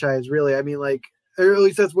franchise, really. I mean, like, or at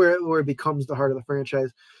least that's where it becomes the heart of the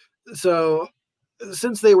franchise. So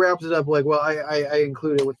since they wrapped it up, like, well, I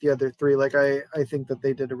include it with the other three. Like, I think that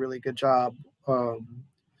they did a really good job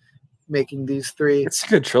making these three. It's a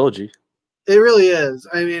good trilogy. It really is.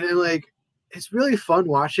 I mean, and like, it's really fun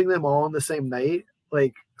watching them all on the same night.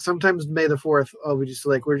 Like, sometimes May the 4th,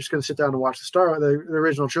 we're just gonna sit down and watch the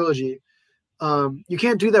original trilogy. You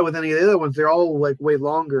can't do that with any of the other ones. They're all like way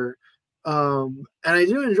longer. And I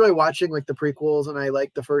do enjoy watching like the prequels, and I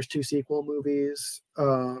like the first two sequel movies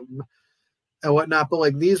and whatnot. But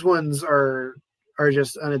like, these ones are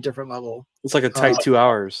just on a different level. It's like a tight 2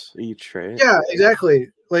 hours each, right? Yeah, exactly.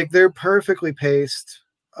 Like, they're perfectly paced.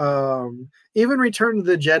 Even Return of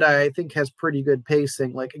the Jedi, I think, has pretty good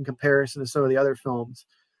pacing, like in comparison to some of the other films.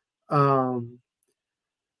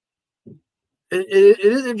 It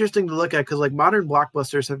is interesting to look at because like modern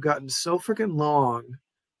blockbusters have gotten so freaking long,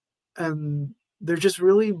 and they're just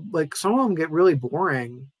really, like, some of them get really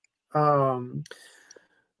boring. I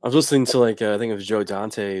was listening to like I think it was Joe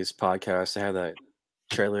Dante's podcast. They had that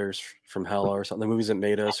Trailers from Hell or something, the movies that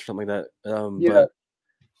made us or something like that. But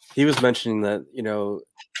he was mentioning that, you know,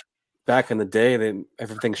 back in the day,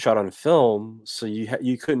 everything shot on film, so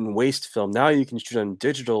you couldn't waste film. Now you can shoot on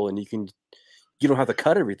digital, and you don't have to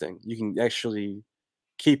cut everything. You can actually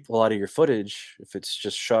keep a lot of your footage if it's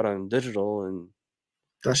just shot on digital. And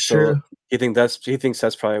that's true. He thinks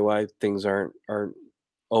that's probably why things aren't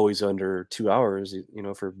always under 2 hours, you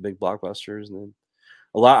know, for big blockbusters. And then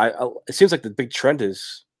it seems like the big trend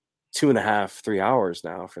is 2.5, 3 hours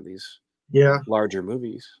now for these larger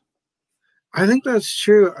movies. I think that's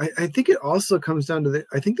true. I think it also comes down to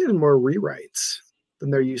I think there's more rewrites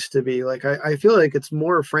than there used to be. Like, I feel like it's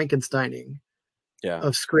more Frankensteining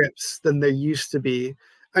of scripts than there used to be.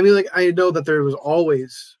 I mean, like, I know that there was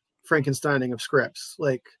always Frankensteining of scripts,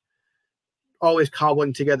 like always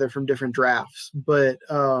cobbling together from different drafts. But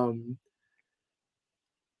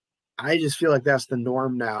I just feel like that's the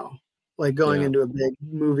norm now. Like, going into a big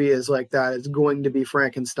movie is like that. It's going to be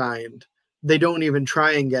Frankenstein. They don't even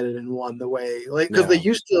try and get it in one the way, like, because they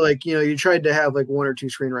used to, like, you know, you tried to have like 1 or 2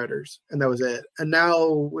 screenwriters and that was it. And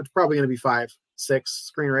now it's probably going to be 5,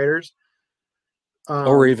 6 screenwriters.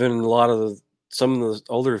 Or even some of the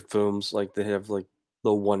older films, like they have like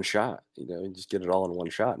the one shot, you know, you just get it all in one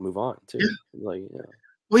shot and move on too. Yeah. Like,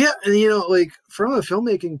 well, yeah. And, you know, like, from a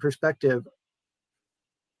filmmaking perspective,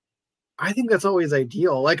 I think that's always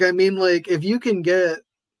ideal. Like, I mean, like, if you can get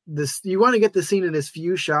this, you want to get the scene in as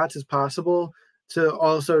few shots as possible to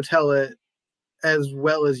also tell it as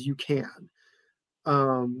well as you can.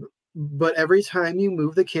 But every time you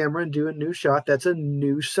move the camera and do a new shot, that's a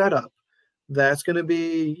new setup. That's going to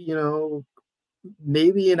be, you know,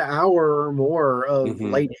 maybe an hour or more of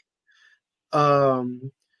lighting.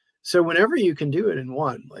 So whenever you can do it in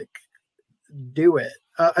one, like, do it.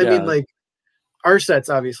 I mean, like, our sets,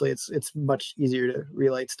 obviously, it's much easier to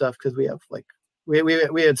relight stuff because we have like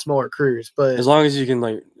we had smaller crews, but as long as you can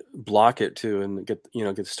like block it too and get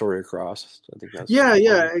the story across, I think that's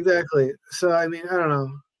exactly. So I mean, I don't know,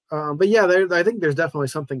 but yeah, I think there's definitely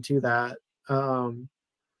something to that.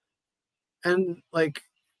 And like,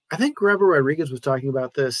 I think Robert Rodriguez was talking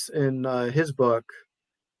about this in his book,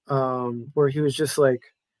 where he was just like,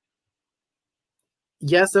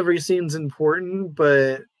 yes, every scene's important,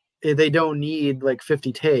 but they don't need like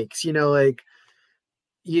 50 takes. Like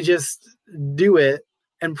you just do it,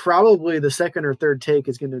 and probably the second or third take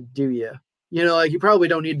is going to do you. Like you probably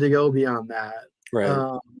don't need to go beyond that. Right.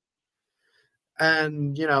 Um,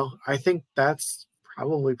 and I think that's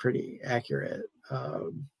probably pretty accurate,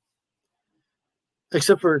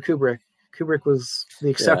 except for Kubrick. Kubrick was the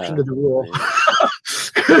exception Yeah. to the rule.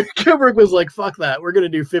 Yeah. Kubrick was like, "Fuck that! We're gonna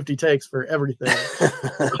do 50 takes for everything."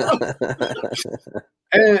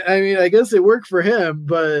 And I mean, I guess it worked for him,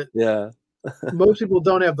 but Yeah. most people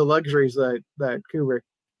don't have the luxuries that Kubrick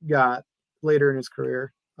got later in his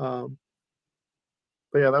career. But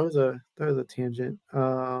yeah, that was a tangent.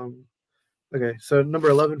 Okay, so number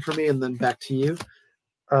 11 for me, and then back to you.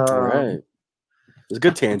 All Um, right. It's a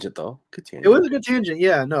good tangent, though. Good it was tangent. a good tangent.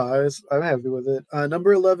 Yeah, no, I'm happy with it.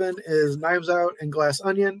 Number 11 is Knives Out and Glass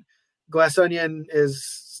Onion. Glass Onion is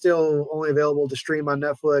still only available to stream on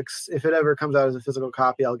Netflix. If it ever comes out as a physical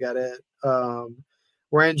copy, I'll get it.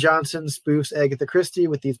 Ryan Johnson spoofs Agatha Christie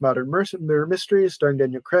with these modern murder mysteries, starring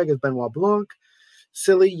Daniel Craig as Benoit Blanc.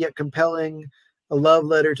 Silly yet compelling, a love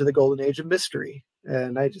letter to the golden age of mystery.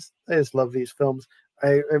 And I just love these films.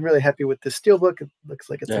 I'm really happy with this steelbook. It looks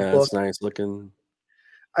like it's a Yeah, book. it's nice looking.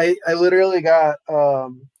 I literally got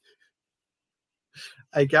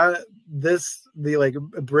I got the like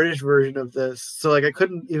British version of this, so like I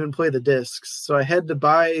couldn't even play the discs, so I had to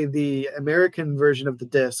buy the American version of the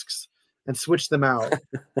discs and switch them out.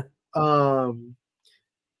 um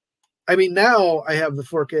I mean, now I have the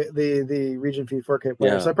 4K, the Region Feed 4K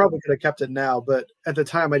player, so Yeah. I probably could have kept it now. But at the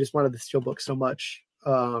time, I just wanted the steelbook so much,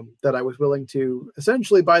 that I was willing to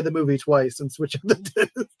essentially buy the movie twice and switch out the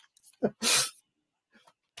disc.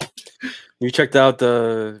 You checked out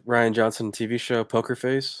the Ryan Johnson TV show Poker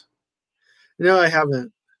Face? No, I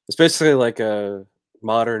haven't. It's basically like a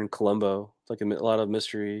modern Columbo. It's like a lot of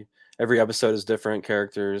mystery. Every episode is different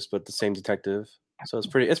characters, but the same detective. So it's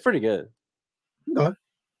pretty good. No.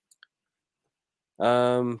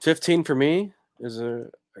 15 for me is a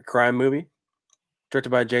crime movie directed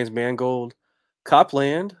by James Mangold.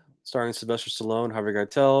 Copland, starring Sylvester Stallone, Harvey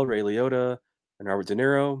Keitel, Ray Liotta, and Robert De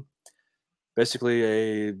Niro. Basically,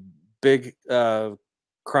 a big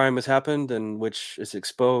crime has happened in which is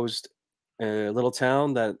exposed in a little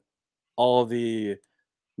town that all the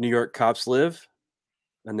New York cops live,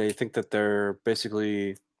 and they think that they're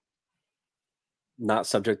basically not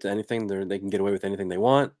subject to anything. They can get away with anything they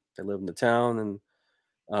want. They live in the town,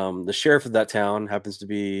 and the sheriff of that town happens to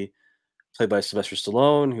be played by Sylvester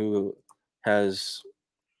Stallone, who has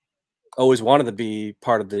always wanted to be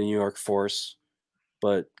part of the New York force,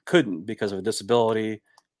 but couldn't because of a disability.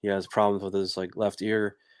 He has problems with his like left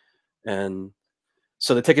ear, and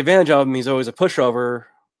so they take advantage of him. He's always a pushover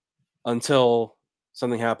until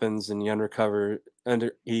something happens, and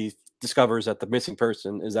he discovers that the missing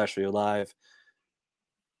person is actually alive,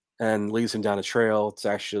 and leads him down a trail to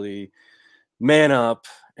actually man up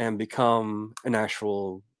and become an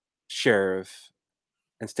actual sheriff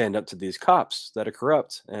and stand up to these cops that are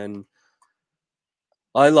corrupt. And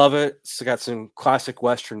I love it. It's got some classic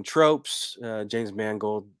Western tropes. James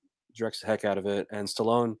Mangold directs the heck out of it, and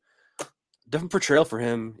Stallone, different portrayal for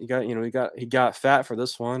him. He got fat for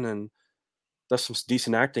this one, and does some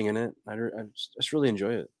decent acting in it. I just really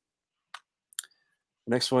enjoy it.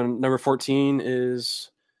 The next one, number 14,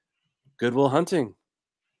 is Good Will Hunting.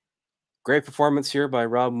 Great performance here by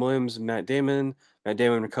Rob Williams and Matt Damon. Matt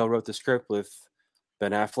Damon co-wrote the script with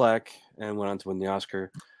Ben Affleck and went on to win the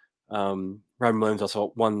Oscar. Robin Williams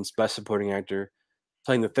also won Best Supporting Actor,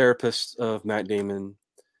 playing the therapist of Matt Damon.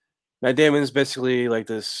 Matt Damon is basically like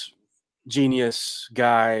this genius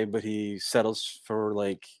guy, but he settles for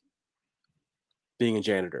like being a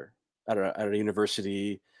janitor at a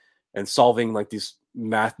university and solving like these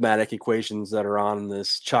mathematic equations that are on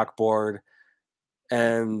this chalkboard.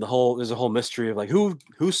 And there's a whole mystery of like who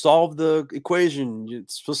solved the equation.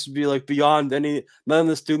 It's supposed to be like beyond any, none of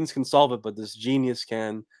the students can solve it, but this genius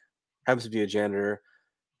can. Happens to be a janitor.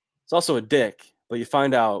 It's also a dick, but you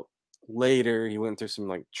find out later he went through some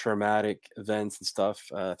like traumatic events and stuff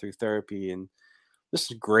through therapy. And this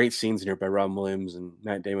is great scenes in here by Robin Williams and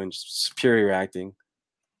Matt Damon. Just superior acting.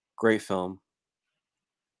 Great film.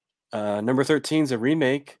 Number 13 is a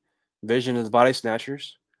remake, Vision of the Body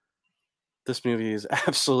Snatchers. This movie is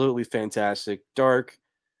absolutely fantastic. Dark,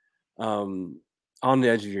 um, on the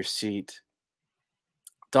edge of your seat.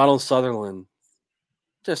 Donald Sutherland,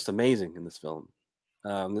 just amazing in this film.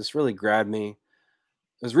 This really grabbed me.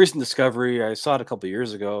 was a recent discovery. I saw it a couple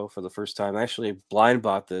years ago for the first time. I actually blind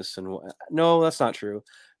bought this, and no, that's not true.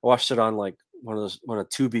 I watched it on like one of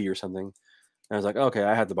Tubi or something, and I was like, okay,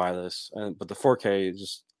 I had to buy this. But the 4K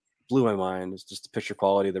just blew my mind. It's just the picture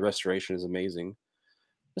quality, the restoration is amazing.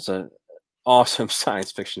 It's a awesome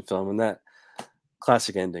science fiction film, and that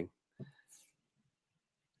classic ending.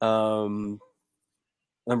 Number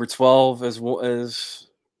 12 is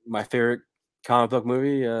my favorite comic book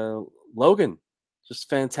movie, Logan. Just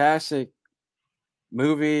fantastic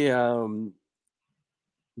movie.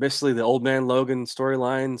 Basically the old man Logan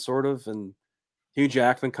storyline, sort of, and Hugh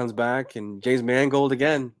Jackman comes back, and James Mangold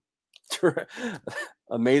again,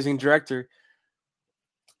 amazing director.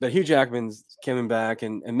 But Hugh Jackman's coming back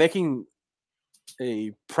and making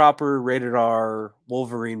a proper rated R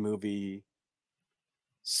Wolverine movie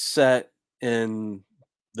set in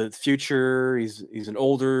the future. He's an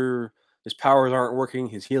older, his powers aren't working,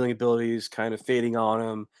 his healing abilities kind of fading on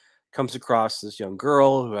him. Comes across this young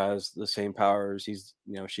girl who has the same powers. She's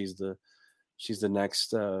the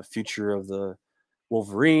next future of the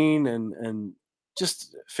Wolverine, and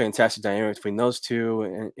just fantastic dynamic between those two.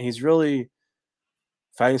 And he's really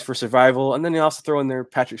fighting for survival. And then you also throw in there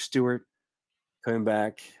Patrick Stewart coming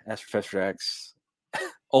back as Professor X,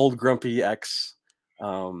 old grumpy X.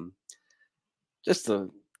 Just an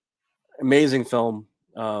amazing film.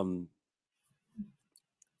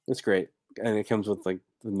 It's great, and it comes with like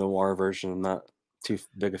the noir version. I'm not too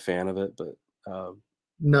big a fan of it, but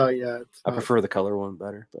no, yeah, I prefer the color one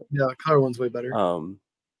better. But yeah, the color one's way better.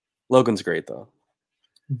 Logan's great though.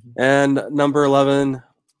 Mm-hmm. And number 11,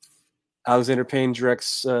 Alexander Payne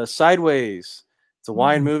directs Sideways. It's a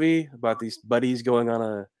wine movie about these buddies going on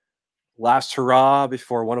a last hurrah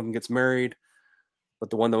before one of them gets married,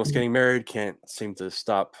 but the one that was getting married can't seem to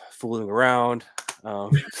stop fooling around.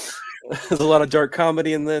 There's a lot of dark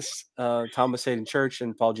comedy in this. Thomas Hayden Church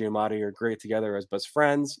and Paul Giamatti are great together as best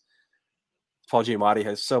friends. Paul Giamatti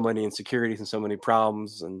has so many insecurities and so many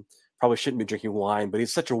problems, and probably shouldn't be drinking wine, but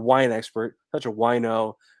he's such a wine expert, such a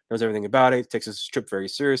wino, knows everything about it, takes his trip very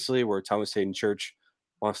seriously, where Thomas Hayden Church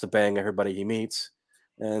wants to bang everybody he meets.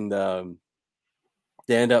 And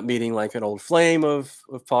they end up meeting like an old flame of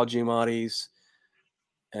Paul Giamatti's,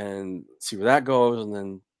 and see where that goes. And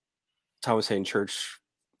then Thomas Hayden Church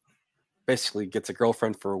basically gets a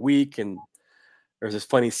girlfriend for a week, and there's this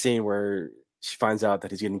funny scene where she finds out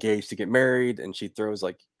that he's getting engaged to get married, and she throws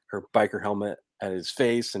like her biker helmet at his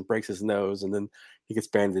face and breaks his nose, and then he gets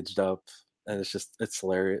bandaged up, and it's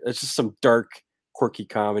hilarious. It's just some dark, quirky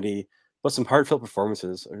comedy, but some heartfelt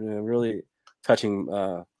performances. Really touching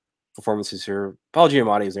performances here. Paul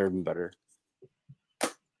Giamatti has never been better.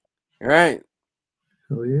 All right.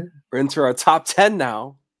 Oh yeah. We're into our top 10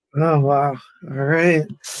 now. Oh wow. All right.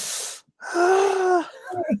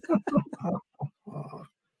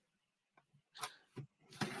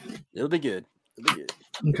 It'll be good.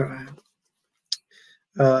 Okay.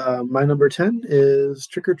 My number 10 is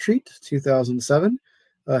Trick or Treat, 2007,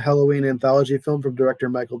 a Halloween anthology film from director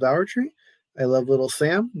Michael Dougherty. I love Little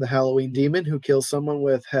Sam, the Halloween demon who kills someone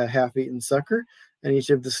with a half-eaten sucker, and each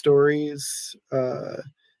of the stories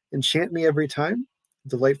enchant me every time,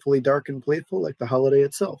 delightfully dark and playful like the holiday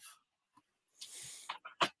itself.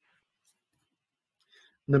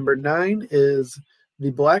 Number 9 is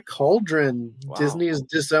The Black Cauldron. Wow. Disney's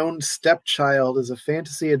disowned stepchild is a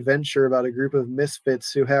fantasy adventure about a group of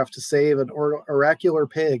misfits who have to save an oracular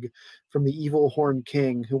pig from the evil Horned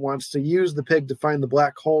King, who wants to use the pig to find the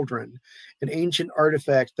Black Cauldron, an ancient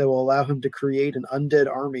artifact that will allow him to create an undead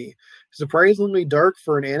army. Surprisingly dark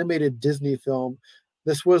for an animated Disney film,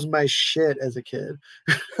 this was my shit as a kid.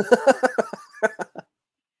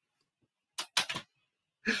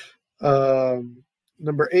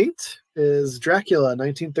 Number 8 is Dracula,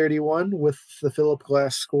 1931, with the Philip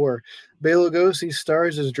Glass score. Bela Lugosi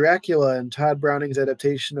stars as Dracula in Todd Browning's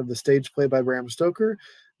adaptation of the stage play by Bram Stoker.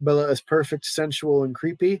 Bela is perfect, sensual, and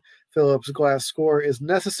creepy. Philip's Glass score is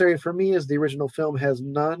necessary for me as the original film has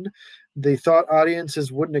none. They thought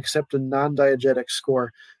audiences wouldn't accept a non-diegetic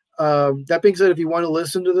score. That being said, if you want to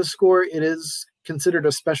listen to the score, it is considered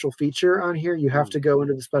a special feature on here. You have to go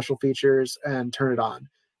into the special features and turn it on.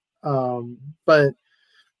 But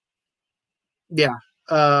yeah,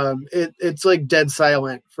 it's like dead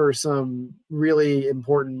silent for some really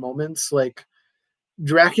important moments. Like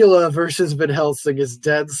Dracula versus Van Helsing is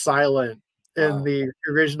dead silent in the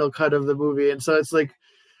original cut of the movie, and so it's like,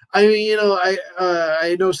 I mean,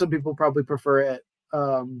 I know some people probably prefer it,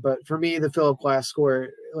 but for me, the Philip Glass score,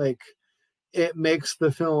 like, it makes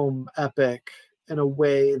the film epic in a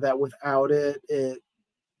way that without it, it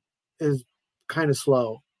is kind of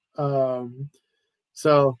slow.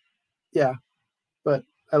 So yeah, but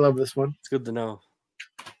I love this one. It's good to know.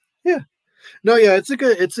 Yeah. No, yeah, it's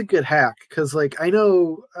a good hack because like I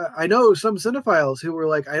know some cinephiles who were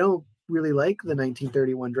like, I don't really like the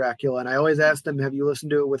 1931 Dracula, and I always asked them, have you listened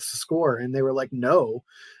to it with the score? And they were like, no.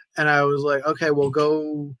 And I was like, okay, well,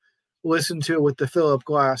 go listen to it with the Philip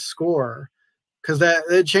Glass score because that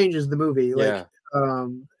it changes the movie. Like, Yeah.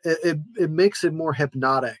 it makes it more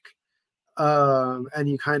hypnotic, and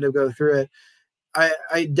you kind of go through it.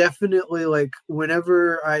 I definitely like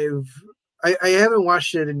whenever I haven't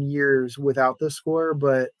watched it in years without the score,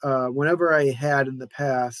 but whenever I had in the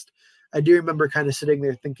past, I do remember kind of sitting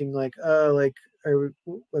there thinking like,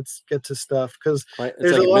 let's get to stuff because It's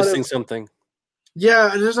there's like a you're lot missing of something.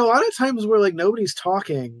 yeah, and there's a lot of times where like nobody's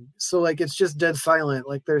talking, so like it's just dead silent,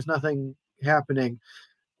 like there's nothing happening,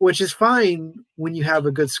 which is fine when you have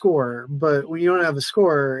a good score, but when you don't have a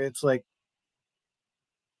score, it's like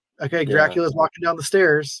okay, Yeah. Dracula's walking down the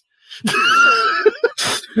stairs.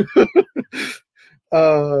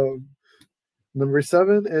 um, Number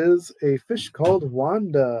 7 is A Fish Called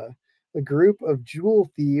Wanda. A group of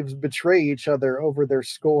jewel thieves betray each other over their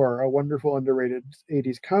score. A wonderful, underrated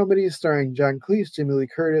 80s comedy starring John Cleese, Jamie Lee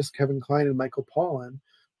Curtis, Kevin Kline, and Michael Pollan.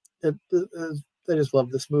 I just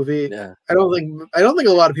love this movie. Yeah. I don't think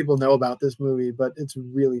a lot of people know about this movie, but it's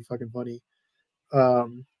really fucking funny.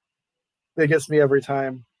 Um, it gets me every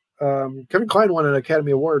time. Kevin Kline won an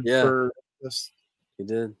Academy Award Yeah. for this. He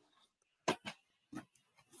did.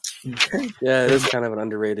 Okay. Yeah, it is kind of an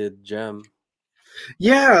underrated gem.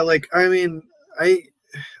 Yeah, like I mean, I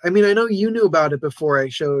know you knew about it before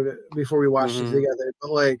we watched it together,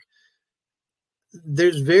 but like,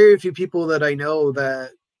 there's very few people that I know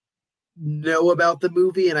that know about the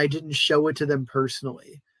movie, and I didn't show it to them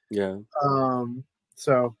personally. Yeah.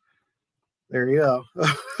 So there you go.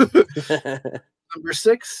 Number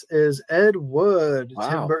 6 is Ed Wood, Tim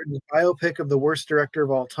Wow. Burton's biopic of the worst director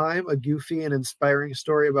of all time, a goofy and inspiring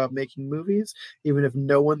story about making movies, even if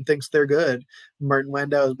no one thinks they're good. Martin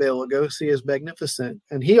Landau's Bela Lugosi is magnificent,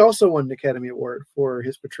 and he also won an Academy Award for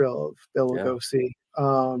his portrayal of Bela Yeah. Lugosi.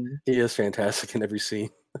 He is fantastic in every scene.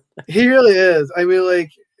 He really is. I mean,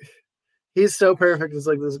 like, he's so perfect as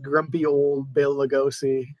like this grumpy old Bela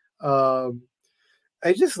Lugosi.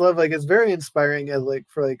 I just love like it's very inspiring as like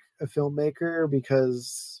for like a filmmaker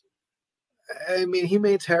because I mean he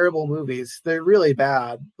made terrible movies. They're really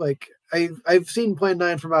bad. Like I've seen Plan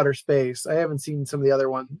 9 from Outer Space. I haven't seen some of the other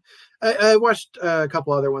ones. I watched a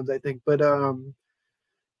couple other ones I think, but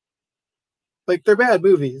like they're bad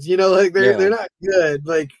movies. You know, like they're not good.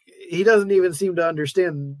 Like he doesn't even seem to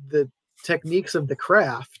understand the techniques of the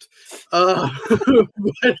craft. But,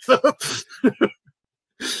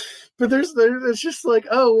 but there's just like,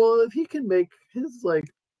 oh well, if he can make his like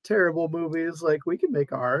terrible movies, like we can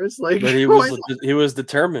make ours. Like, But he was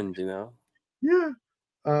determined, you know. yeah.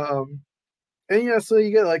 And yeah, so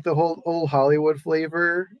you get like the whole old Hollywood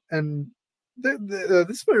flavor, and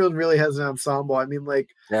this one really has an ensemble. I mean, like,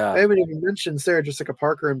 Yeah. I haven't even mentioned Sarah Jessica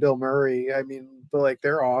Parker and Bill Murray. I mean, but like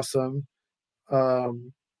they're awesome.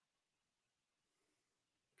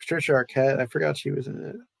 Patricia Arquette, I forgot she was in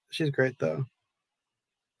it. She's great though.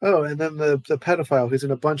 Oh, and then the pedophile who's in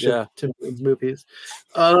a bunch of Tim Burton's movies.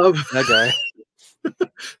 That guy.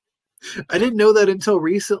 I didn't know that until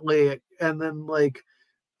recently, and then like,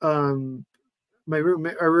 my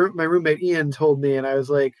roommate Ian told me, and I was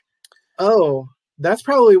like, "Oh, that's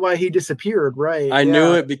probably why he disappeared." Right? I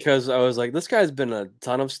knew it because I was like, "This guy's been a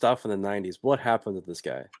ton of stuff in the '90s. What happened to this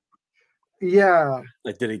guy?" Yeah.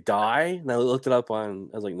 Like, did he die? And I looked it up on.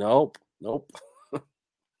 I was like, "Nope."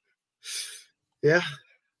 Yeah.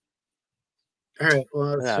 All right.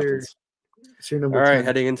 Well, that's your number. All 10. right,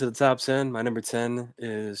 heading into the top 10. My number 10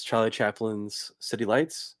 is Charlie Chaplin's City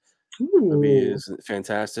Lights. Ooh. Movie is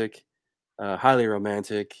fantastic, highly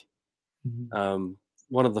romantic. Mm-hmm.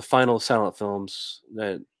 One of the final silent films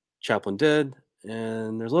that Chaplin did,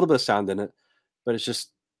 and there's a little bit of sound in it, but it's just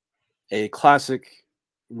a classic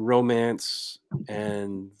romance.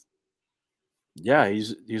 And yeah, he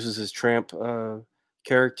uses his tramp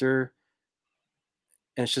character,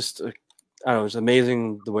 and it's just I don't know, it's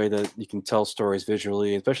amazing the way that you can tell stories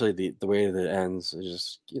visually, especially the way that it ends.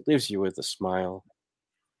 It leaves you with a smile.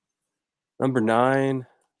 Number 9, a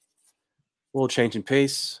little change in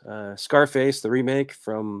pace. Scarface, the remake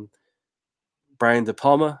from Brian De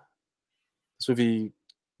Palma. This movie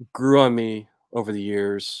grew on me over the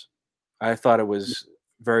years. I thought it was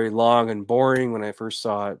very long and boring when I first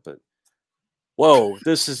saw it, but whoa,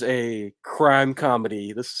 this is a crime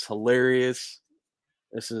comedy. This is hilarious.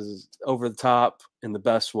 This is over the top in the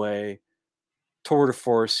best way. Tour de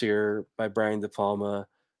force here by Brian De Palma.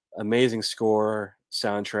 Amazing score,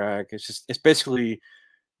 soundtrack. It's basically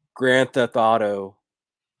Grand Theft Auto,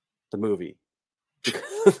 the movie.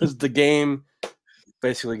 Because the game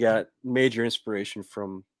basically got major inspiration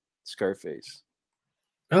from Scarface.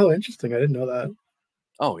 Oh, interesting. I didn't know that.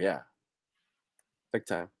 Oh yeah, big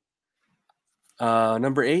time.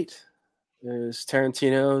 Number 8 is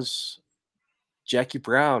Tarantino's Jackie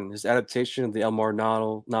Brown, his adaptation of the Elmore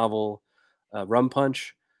novel Rum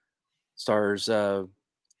Punch. Stars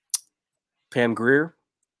Pam Grier,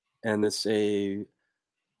 and it's a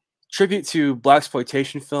tribute to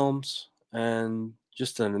blaxploitation films and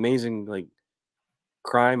just an amazing like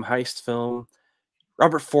crime heist film.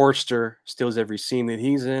 Robert Forster steals every scene that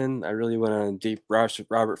he's in. I really went on a deep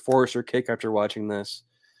Robert Forster kick after watching this.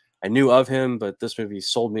 I knew of him, but this movie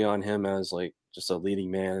sold me on him as like just a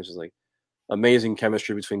leading man. It's just like amazing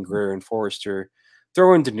chemistry between Greer and Forster.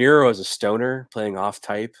 Throw in De Niro as a stoner playing off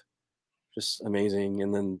type, just amazing.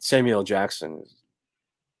 And then Samuel Jackson is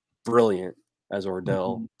brilliant as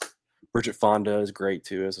Ordell. Bridget Fonda is great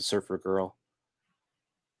too as a surfer girl.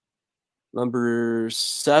 Number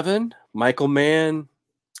 7, Michael Mann.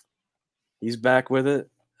 He's back with it.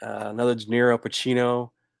 Another De Niro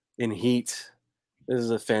Pacino in Heat. This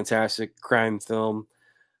is a fantastic crime film.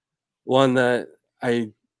 One that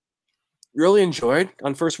I really enjoyed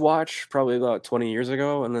on first watch, probably about 20 years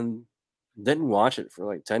ago, and then didn't watch it for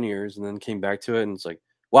like 10 years, and then came back to it, and it's like,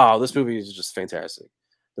 wow, this movie is just fantastic.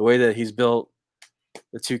 The way that he's built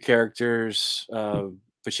the two characters,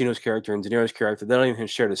 Pacino's character and De Niro's character, they don't even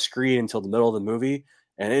share the screen until the middle of the movie,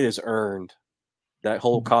 and it is earned. That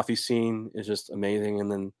whole coffee scene is just amazing, and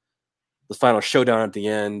then the final showdown at the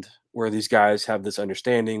end, where these guys have this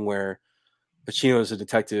understanding where Pacino is a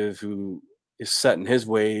detective who is set in his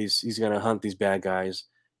ways. He's going to hunt these bad guys,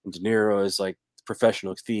 and De Niro is like the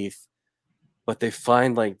professional thief. But they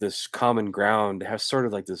find like this common ground. They have sort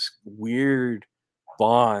of like this weird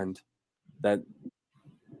bond that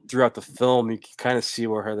throughout the film you can kind of see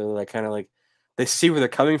where they're like kind of like they see where they're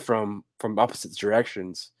coming from opposite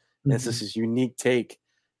directions. And it's just this unique take.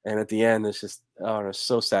 And at the end, it's just it's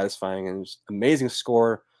so satisfying, and it's amazing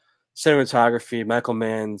score, cinematography. Michael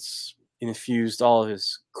Mann's infused all of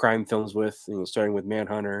his crime films with, starting with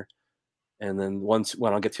Manhunter, and then one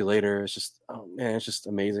I'll get to later. It's just it's just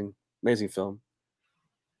amazing film.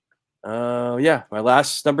 My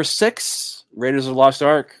last number 6, Raiders of the Lost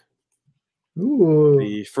Ark. Ooh.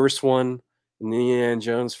 The first one in the Indiana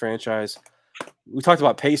Jones franchise. We talked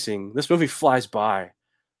about pacing. This movie flies by,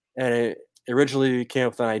 and it originally came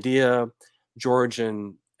up with an idea. George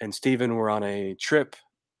and Steven were on a trip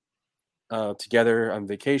together on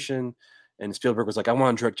vacation, and Spielberg was like, I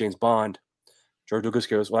want to direct James Bond. George Lucas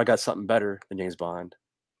goes, well, I got something better than James Bond.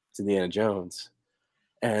 It's Indiana Jones.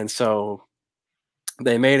 And so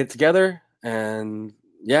they made it together, and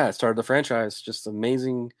it started the franchise. Just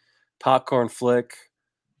amazing popcorn flick,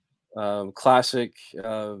 classic.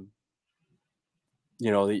 I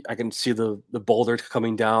can see the boulder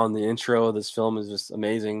coming down. The intro of this film is just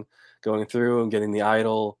amazing, going through and getting the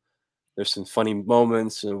idol. There's some funny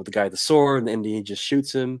moments with the guy with the sword, and Indy just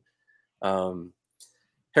shoots him.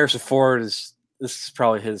 Harrison Ford this is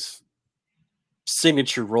probably his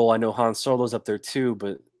signature role. I know Han Solo's up there too,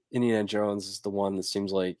 but Indiana Jones is the one that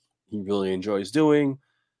seems like he really enjoys doing.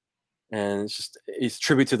 And it's a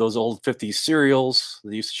tribute to those old 50s serials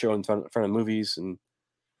they used to show in front of movies, and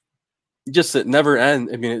just it never end.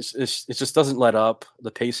 I mean, it just doesn't let up.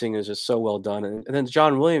 The pacing is just so well done, and then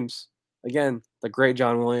John Williams again, the great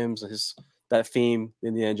John Williams, that theme, the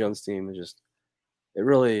Indiana Jones theme, is just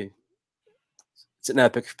it's an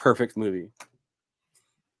epic, perfect movie.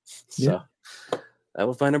 So that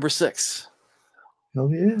was my number 6.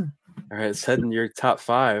 Hell yeah! All right, let's head into your top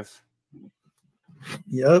 5.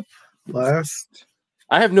 Yep. Last.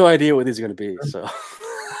 I have no idea what these are going to be. So.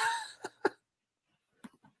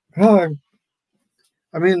 Well,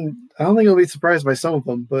 I mean, I don't think I'll be surprised by some of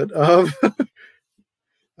them, but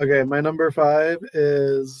okay, my number 5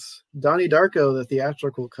 is Donnie Darko, the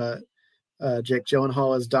theatrical cut. Jake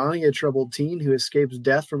Gyllenhaal as Donnie, a troubled teen who escapes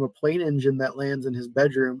death from a plane engine that lands in his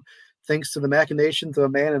bedroom, thanks to the machinations of a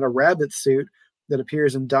man in a rabbit suit that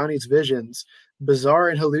appears in Donnie's visions. Bizarre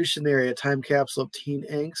and hallucinatory, a time capsule of teen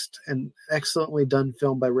angst, and excellently done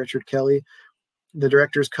film by Richard Kelly. The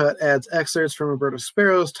director's cut adds excerpts from Roberto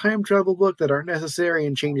Sparrow's time travel book that aren't necessary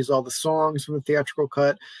and changes all the songs from the theatrical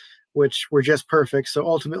cut, which were just perfect. So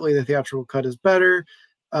ultimately, the theatrical cut is better.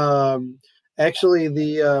 Actually,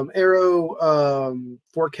 the Arrow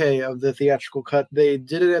 4K of the theatrical cut, they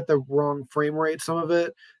did it at the wrong frame rate, some of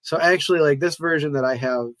it. So actually, like this version that I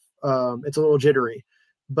have, it's a little jittery,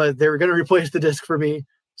 but they were going to replace the disc for me.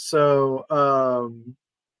 So,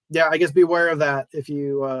 I guess be aware of that if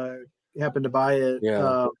you happen to buy it,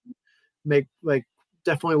 Yeah. make like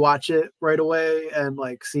definitely watch it right away and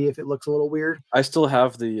like see if it looks a little weird. I still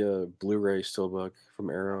have the Blu-ray Steelbook from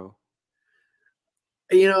Arrow.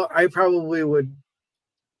 I probably would.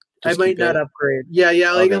 I Just might keep not it. upgrade. Yeah,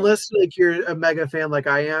 like Okay. unless like you're a mega fan like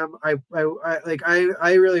I am. I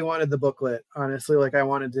really wanted the booklet, honestly. Like I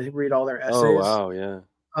wanted to read all their Oh essays. wow, yeah.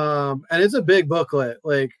 And it's a big booklet.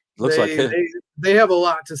 Like Looks like it. they have a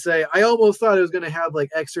lot to say. I almost thought it was going to have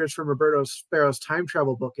like excerpts from Roberto Sparrow's time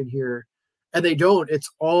travel book in here, and they don't.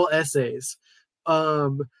 It's all essays.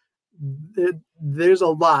 Um, there's a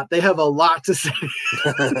lot. They have a lot to say.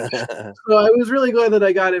 So I was really glad that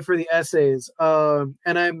I got it for the essays. And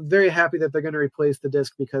I'm very happy that they're going to replace the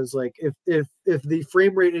disc, because like if the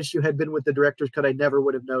frame rate issue had been with the director's cut, I never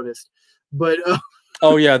would have noticed. But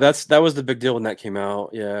Oh yeah, that was the big deal when that came out.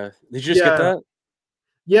 Yeah. Did you just get yeah, that?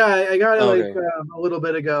 yeah, I got it like Okay. a little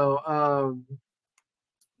bit ago.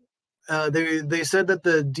 They said that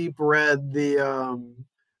the Deep Red,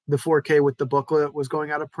 the 4K with the booklet was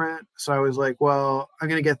going out of print. So I was like, well, I'm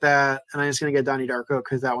gonna get that, and I'm just gonna get Donnie Darko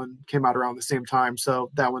because that one came out around the same time.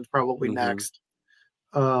 So that one's probably Hmm. next.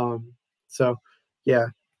 So yeah,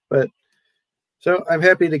 but so I'm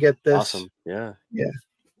happy to get this. Awesome. Yeah. Yeah.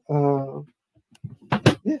 Uh,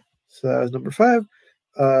 yeah. So that was number 5.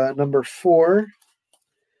 Number 4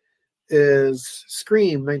 is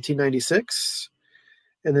Scream 1996.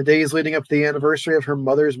 In the days leading up to the anniversary of her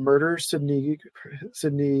mother's murder, Sidney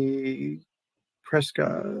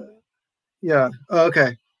Prescott. Yeah. Oh,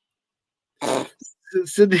 okay.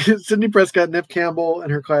 Sidney Prescott, Nip Campbell,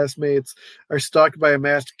 and her classmates are stalked by a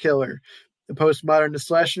masked killer. The postmodern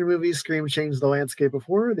slasher movie Scream changed the landscape of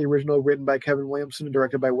horror. The original, written by Kevin Williamson and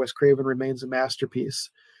directed by Wes Craven, remains a masterpiece.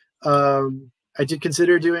 I did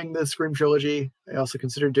consider doing the Scream trilogy. I also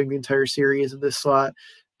considered doing the entire series in this slot,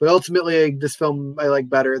 but ultimately, this film I like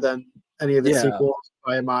better than any of its Yeah. sequels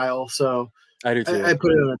by a mile. So I do I too.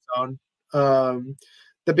 put it on its own.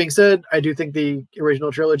 That being said, I do think the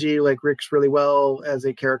original trilogy like works really well as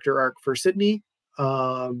a character arc for Sydney.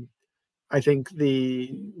 I think the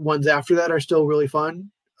ones after that are still really fun,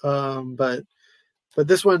 but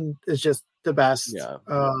this one is just the best. Yeah.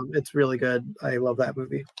 It's really good. I love that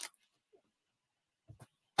movie.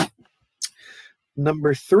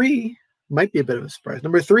 Number 3 might be a bit of a surprise.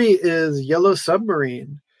 Number 3 is Yellow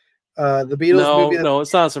Submarine, the Beatles movie. No,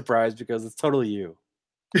 it's not a surprise because it's totally you.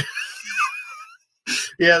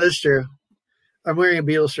 Yeah, that's true. I'm wearing a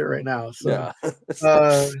Beatles shirt right now. So,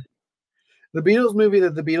 Yeah. the Beatles movie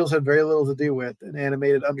that the Beatles had very little to do with, an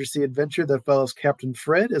animated undersea adventure that follows Captain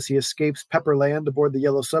Fred as he escapes Pepperland aboard the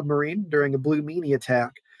Yellow Submarine during a Blue Meanie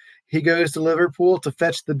attack. He goes to Liverpool to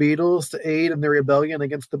fetch the Beatles to aid in their rebellion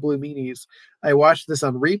against the Blue Meanies. I watched this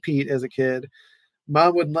on repeat as a kid.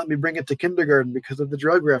 Mom wouldn't let me bring it to kindergarten because of the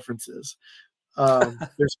drug references.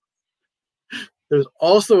 There's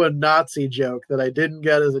also a Nazi joke that I didn't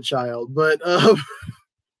get as a child, but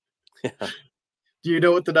Yeah. do you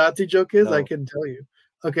know what the Nazi joke is? I No. can tell you.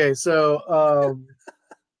 Okay, so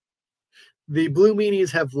the Blue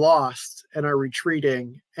Meanies have lost and are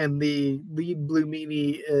retreating, and the lead Blue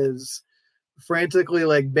Meanie is frantically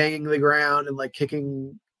like banging the ground and like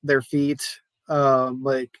kicking their feet,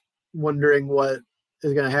 like wondering what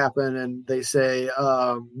is going to happen. And they say,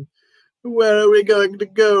 "Where are we going to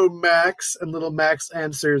go, Max?" And little Max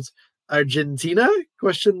answers, "Argentina?"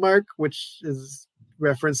 question mark, which is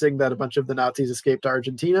referencing that a bunch of the Nazis escaped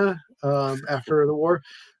Argentina after the war.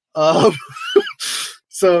 Um,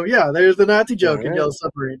 so yeah, there's the Nazi All joke in right. Yellow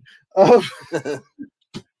Submarine. Um,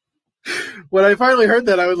 when I finally heard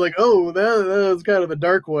that, I was like, "Oh, that was kind of a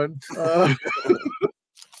dark one."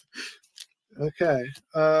 Okay.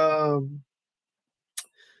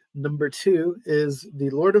 Number 2 is the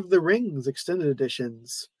Lord of the Rings extended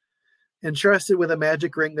editions. Entrusted with a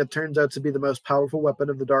magic ring that turns out to be the most powerful weapon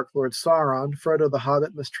of the Dark Lord Sauron, Frodo the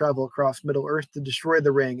Hobbit must travel across Middle-earth to destroy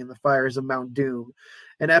the ring in the fires of Mount Doom.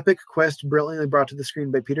 An epic quest brilliantly brought to the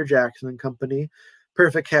screen by Peter Jackson and company.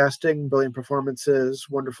 Perfect casting, brilliant performances,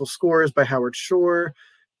 wonderful scores by Howard Shore,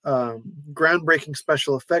 groundbreaking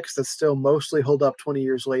special effects that still mostly hold up 20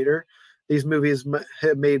 years later. These movies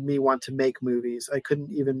have made me want to make movies. I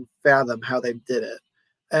couldn't even fathom how they did it.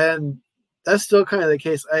 And that's still kind of the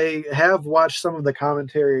case. I have watched some of the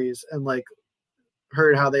commentaries and like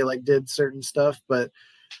heard how they like did certain stuff, but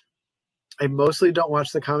I mostly don't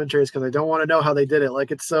watch the commentaries because I don't want to know how they did it. Like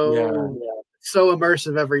it's Yeah. so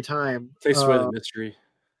immersive every time. Takes away the mystery.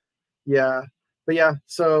 Yeah, but yeah.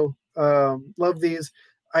 So love these.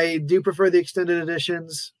 I do prefer the extended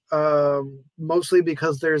editions, mostly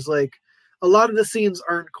because there's like a lot of the scenes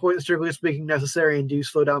aren't quite strictly speaking necessary and do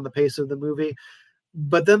slow down the pace of the movie.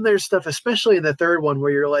 But then there's stuff, especially in the third one,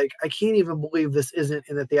 where you're like, I can't even believe this isn't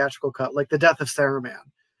in the theatrical cut, like the death of Saruman.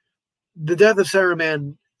 The death of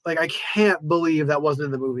Saruman, like I can't believe that wasn't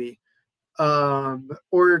in the movie.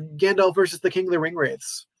 Or Gandalf versus the King of the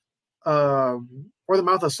Ringwraiths, or the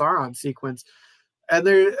Mouth of Sauron sequence.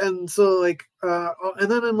 And so like and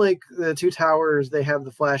then in like the Two Towers they have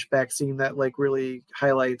the flashback scene that like really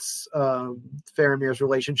highlights Faramir's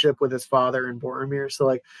relationship with his father and Boromir. So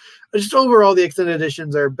like just overall the extended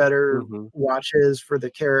editions are better watches for the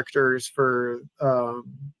characters, for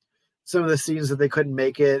some of the scenes that they couldn't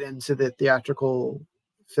make it into the theatrical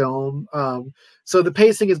film. So the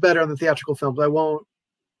pacing is better on the theatrical films, I won't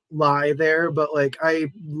lie there, but like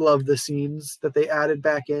I love the scenes that they added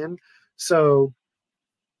back in. So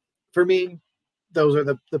for me, those are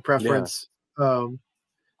the preference. Yeah.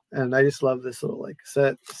 And I just love this little like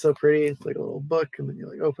set. It's so pretty. It's like a little book, and then you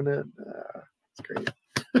like open it. It's great.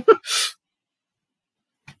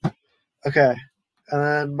 Okay, and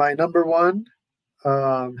then my number one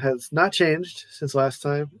has not changed since last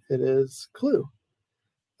time. It is Clue.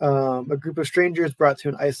 A group of strangers brought to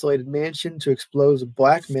an isolated mansion to expose a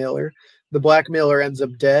blackmailer. The blackmailer ends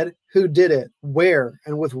up dead. Who did it? Where?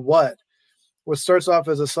 And with what? What starts off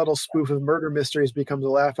as a subtle spoof of murder mysteries becomes a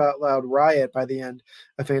laugh-out-loud riot by the end.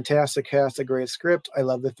 A fantastic cast, a great script. I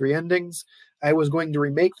love the 3 endings. I was going to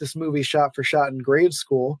remake this movie shot for shot in grade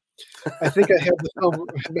school. I think I have the film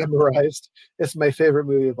memorized. It's my favorite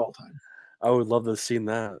movie of all time. I would love to have seen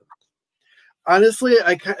that. Honestly,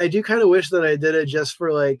 I do kind of wish that I did it just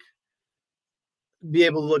for like be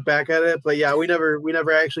able to look back at it. But yeah, we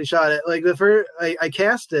never actually shot it. Like the first, I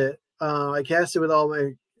cast it. I cast it with all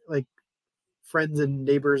my like friends and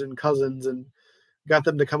neighbors and cousins, and got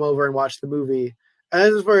them to come over and watch the movie. And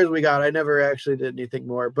that's as far as we got. I never actually did anything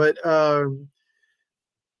more. But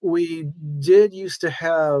we did used to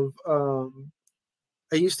have.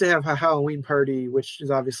 I used to have a Halloween party, which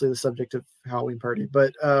is obviously the subject of Halloween party,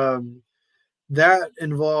 but that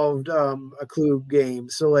involved a Clue game.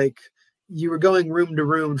 So like you were going room to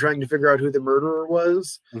room trying to figure out who the murderer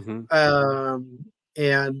was.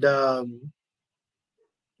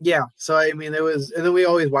 Yeah, so I mean it was, and then we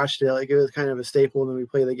always watched it. Like it was kind of a staple, and then we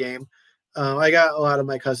play the game. I got a lot of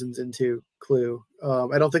my cousins into Clue.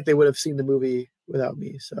 I don't think they would have seen the movie without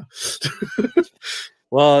me. So,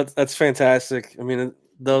 well, that's fantastic. I mean,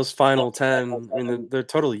 those final 10. I mean, they're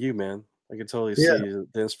totally you, man. I could totally see the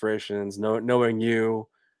inspirations, knowing you,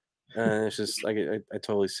 and it's just I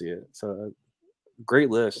totally see it. So, great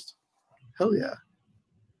list. Hell yeah!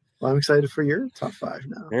 Well, I'm excited for your top 5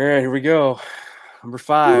 now. All right, here we go. Number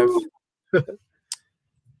 5.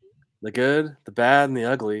 The Good, the Bad, and the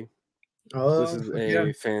Ugly. Oh, this is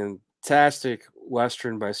a fantastic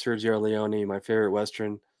Western by Sergio Leone, my favorite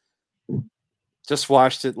Western. Just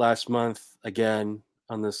watched it last month again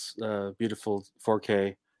on this beautiful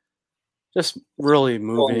 4K. Just really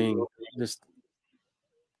moving. Just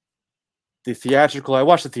the theatrical. I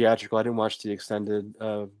watched the theatrical. I didn't watch the extended,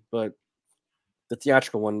 but the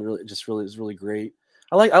theatrical one is really great.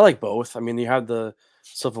 I like both. I mean, you have the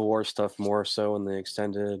Civil War stuff more so in the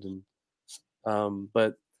extended, and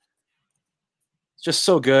but it's just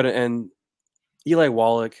so good. And Eli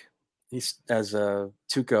Wallach, he's as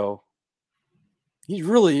Tuco. He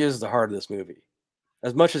really is the heart of this movie.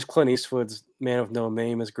 As much as Clint Eastwood's Man with No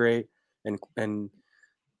Name is great, and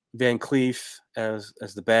Van Cleef as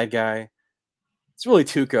the bad guy, it's really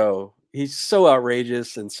Tuco. He's so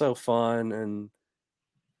outrageous and so fun, and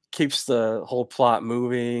keeps the whole plot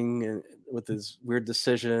moving, and with his weird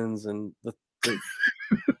decisions and the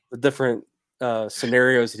different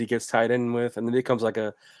scenarios that he gets tied in with, and then it becomes like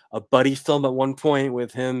a buddy film at one point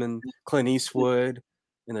with him and Clint Eastwood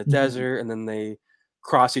in the desert, and then they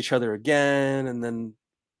cross each other again, and then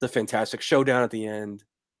the fantastic showdown at the end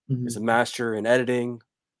is a master in editing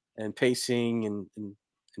and pacing and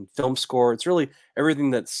film score. It's really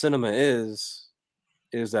everything that cinema is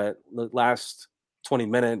that last 20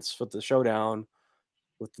 minutes with the showdown,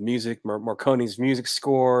 with the music, Marconi's music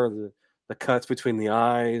score, the cuts between the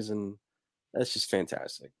eyes, and that's just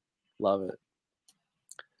fantastic. Love it.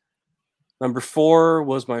 Number 4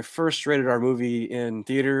 was my first rated R movie in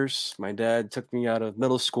theaters. My dad took me out of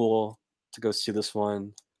middle school to go see this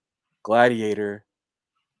one, Gladiator.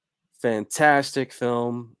 Fantastic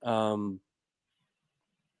film. I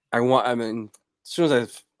mean, as soon as I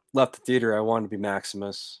left the theater, I wanted to be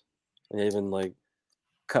Maximus. I even like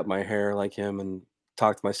cut my hair like him and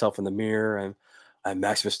talk to myself in the mirror. I'm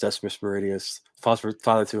Maximus Decimus Meridius, father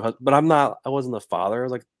to, but I'm not. I wasn't a father. I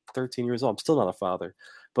was like 13 years old. I'm still not a father,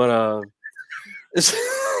 but it's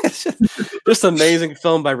just amazing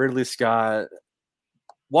film by Ridley Scott.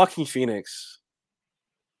 Joaquin Phoenix,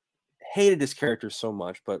 hated this character so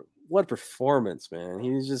much, but what performance, man.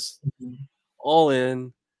 He's just Mhm. all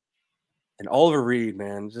in. And Oliver Reed,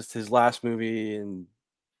 man, just his last movie, and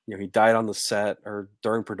he died on the set or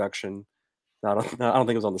during production. Not on, I don't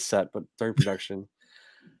think it was on the set, but during production.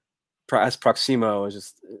 As Proximo is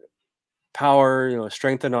just power,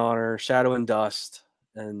 strength and honor, shadow and dust,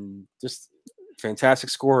 and just fantastic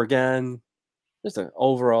score again. Just an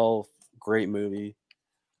overall great movie.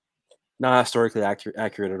 Not historically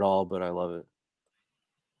accurate at all, but I love it.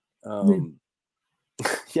 Yeah.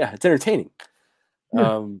 Yeah, it's entertaining.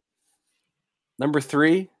 Yeah. Number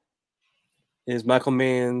 3 is Michael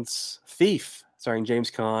Mann's Thief, starring James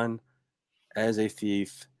Caan as a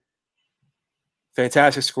thief.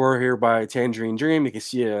 Fantastic score here by Tangerine Dream. You can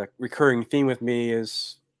see a recurring theme with me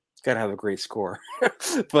is it's got to have a great score.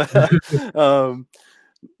 But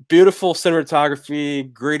beautiful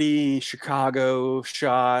cinematography, gritty Chicago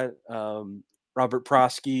shot. Robert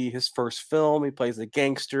Prosky, his first film, he plays the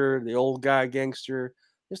gangster, the old guy gangster.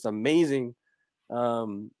 Just amazing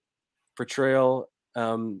portrayal.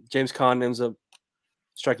 James Caan ends up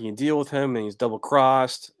striking a deal with him, and he's double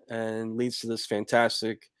crossed, and leads to this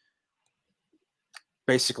fantastic.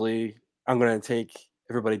 Basically, I'm gonna take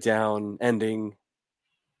everybody down. Ending.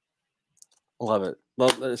 Love it.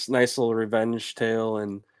 Love this nice little revenge tale,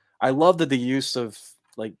 and I love that the use of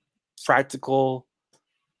like practical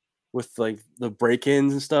with like the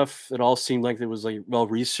break-ins and stuff. It all seemed like it was like well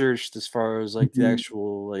researched as far as like the Mhm.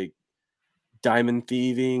 actual like diamond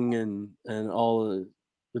thieving and all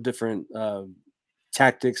the different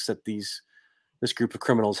tactics that this group of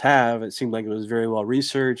criminals have. It seemed like it was very well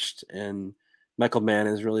researched, and Michael Mann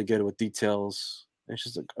is really good with details. It's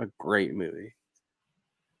just a great movie.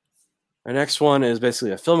 Our next one is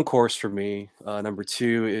basically a film course for me. Number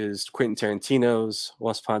 2 is Quentin Tarantino's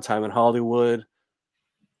Once Upon a Time in Hollywood.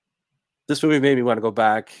 This movie made me want to go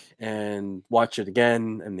back and watch it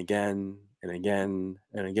again and again and again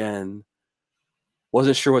and again.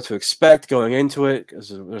 Wasn't sure what to expect going into it because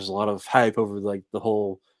there's a lot of hype over like the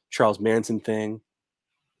whole Charles Manson thing.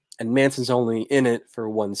 And Manson's only in it for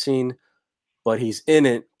one scene, but he's in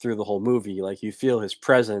it through the whole movie. Like you feel his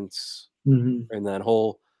presence Mhm. and that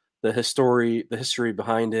whole the history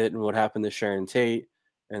behind it and what happened to Sharon Tate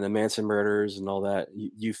and the Manson murders and all that.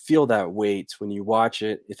 You feel that weight when you watch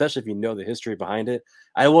it, especially if you know the history behind it.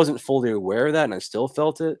 I wasn't fully aware of that, and I still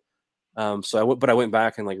felt it. But I went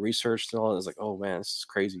back and like researched and all. I was like, oh man, this is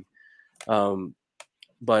crazy. Um,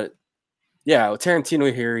 but yeah, with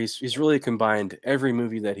Tarantino here, he's really combined every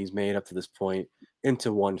movie that he's made up to this point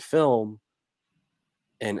into one film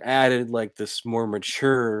and added like this more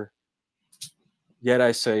mature, yet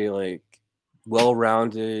I say like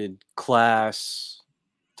well-rounded class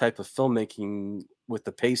type of filmmaking with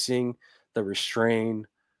the pacing, the restraint,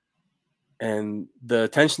 and the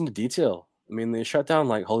attention to detail. I mean, they shut down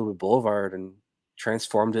like Hollywood Boulevard and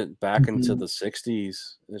transformed it back into Mhm. the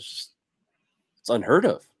 60s. It's unheard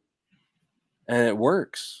of. And it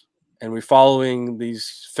works. And we're following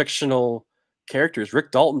these fictional characters.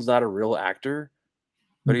 Rick Dalton's not a real actor,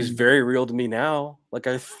 but he's Mhm. very real to me now. Like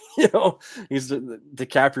I, he's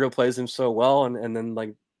DiCaprio plays him so well, and then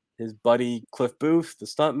like his buddy Cliff Booth, the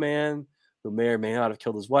stuntman, who may or may not have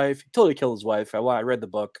killed his wife. He totally killed his wife. I read the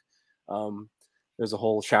book. Um, there's a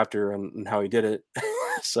whole chapter on how he did it.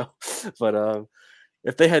 So, but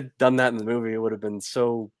if they had done that in the movie, it would have been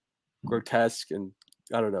so grotesque, and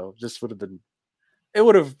I don't know, just would have been. It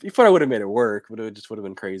would have. You probably would have made it work, but it just would have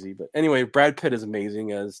been crazy. But anyway, Brad Pitt is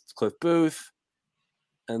amazing as Cliff Booth,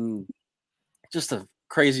 and just a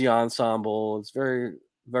crazy ensemble. It's very,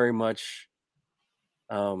 very much.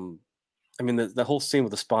 Um, I mean, the whole scene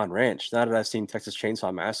with the Spawn Ranch. Now that I've seen Texas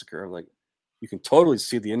Chainsaw Massacre, I'm like, you can totally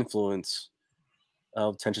see the influence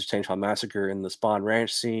of Texas Chainsaw Massacre in the Spawn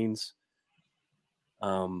Ranch scenes.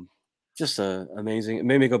 Um, just amazing. It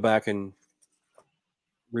made me go back and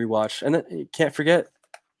rewatch, and then you can't forget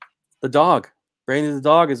the dog. Brandy the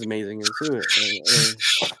dog is amazing too.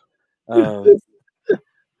 Um,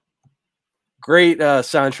 great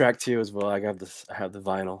soundtrack too as well. I have the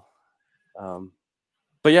vinyl. Um,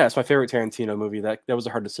 but yeah, it's my favorite Tarantino movie. That was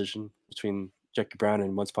a hard decision between Jackie Brown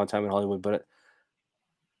and Once Upon a Time in Hollywood. But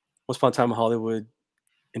Once Upon a Time in Hollywood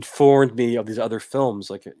informed me of these other films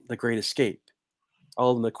like The Great Escape,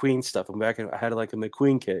 all the McQueen stuff. I had like a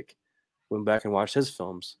McQueen kick. Went back and watched his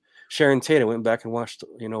films. Sharon Tate, I went back and watched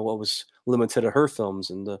what was limited of her films,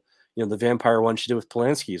 and the vampire one she did with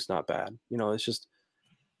Polanski is not bad. It's just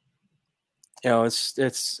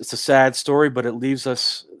it's a sad story, but it leaves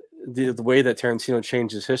us the way that Tarantino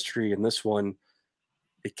changes history in this one.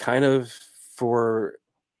 It kind of for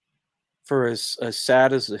for as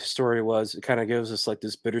sad as the story was, it kind of gives us like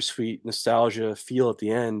this bittersweet nostalgia feel at the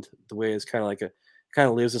end. The way it's kind of like kind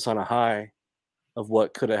of leaves us on a high of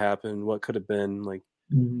what could have happened, what could have been. Like,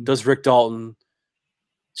 Mhm. does Rick Dalton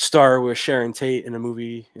star with Sharon Tate in a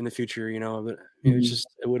movie in the future? But it's Mhm. just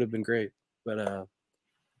it would have been great. But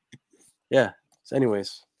yeah. So,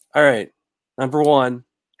 anyways, all right. Number one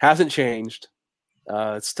hasn't changed.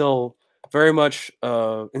 It's still very much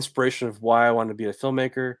inspiration of why I wanted to be a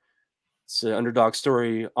filmmaker. It's an underdog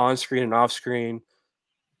story on screen and off screen.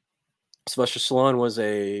 Sylvester Stallone was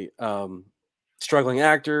a struggling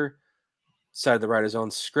actor, decided to write his own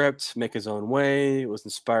script, make his own way. It was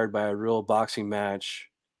inspired by a real boxing match,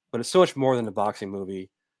 but it's so much more than a boxing movie.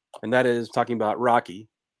 And that is talking about Rocky,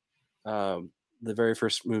 the very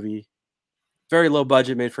first movie. Very low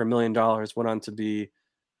budget, made for $1 million, went on to be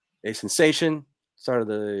a sensation, started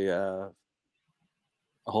a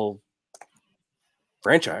whole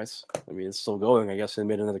franchise. I mean, it's still going. I guess they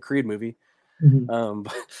made another Creed movie. Mhm.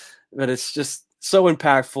 But it's just so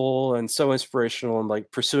impactful and so inspirational, and like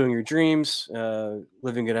pursuing your dreams,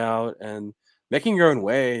 living it out, and making your own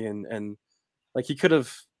way. And like he could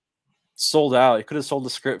have sold out. He could have sold the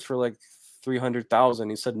script for like 300,000.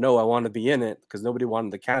 He said no, I want to be in it because nobody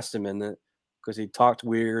wanted to cast him in it because he talked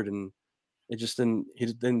weird and it just didn't. He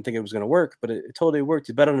just didn't think it was going to work, but it totally worked.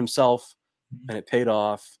 He bet on himself, and it paid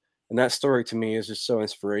off. And that story to me is just so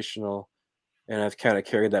inspirational, and I've kind of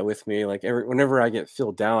carried that with me. Like whenever I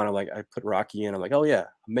feel down, I'm like I put Rocky in. I'm like, oh yeah,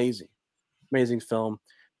 amazing, amazing film.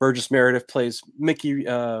 Burgess Meredith plays Mickey,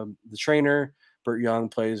 the trainer. Burt Young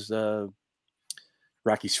plays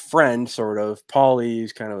Rocky's friend, sort of.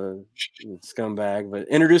 Paulie's kind of a scumbag, but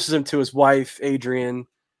introduces him to his wife, Adrian,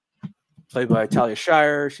 played by Talia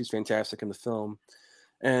Shire. She's fantastic in the film,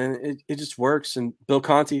 and it just works. And Bill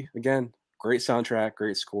Conti, again, great soundtrack,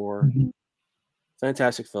 great score. Mhm.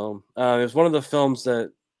 Fantastic film. It was one of the films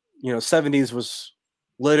that, 70s was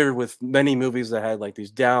littered with many movies that had like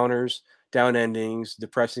these downers, down endings,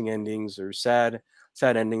 depressing endings, or sad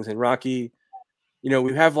endings. And Rocky,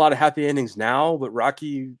 we have a lot of happy endings now, but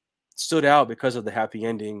Rocky stood out because of the happy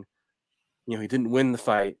ending. He didn't win the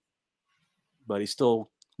fight, but he still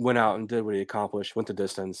went out and did what he accomplished, went the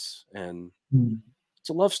distance, and Mhm. it's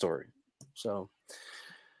a love story. So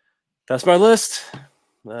that's my list.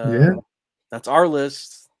 Yeah. That's our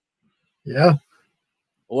list. Yeah.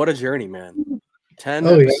 What a journey, man. 10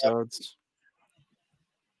 Oh yeah. episodes.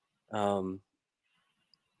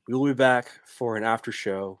 We will be back for an after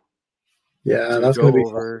show Yeah. to That's gonna go be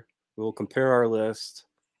fun. over. We will compare our list,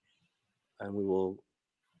 and we will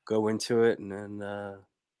go into it and then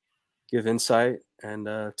give insight.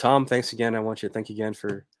 And Tom, thanks again. I want you to thank you again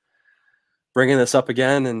for bringing this up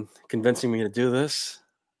again and convincing me to do this.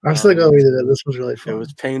 I'm still going with it. This was really It was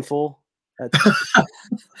fun. painful.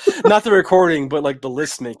 Not the recording, but like the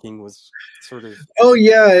list making was sort of Oh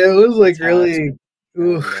yeah, it was like task. really.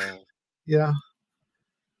 Ooh, And, yeah.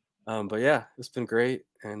 but yeah, it's been great.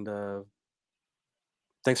 And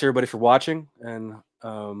thanks everybody for watching. And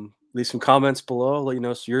leave some comments below. Let you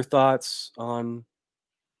know your thoughts on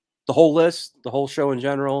the whole list, the whole show in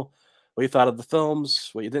general. What you thought of the films,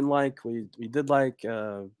 what you didn't like, what you did like.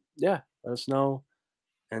 Yeah, let us know.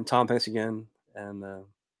 And Tom, thanks again. And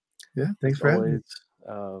Yeah. Thanks as for having me.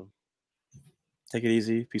 always, take it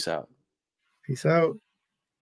easy. Peace out. Peace out.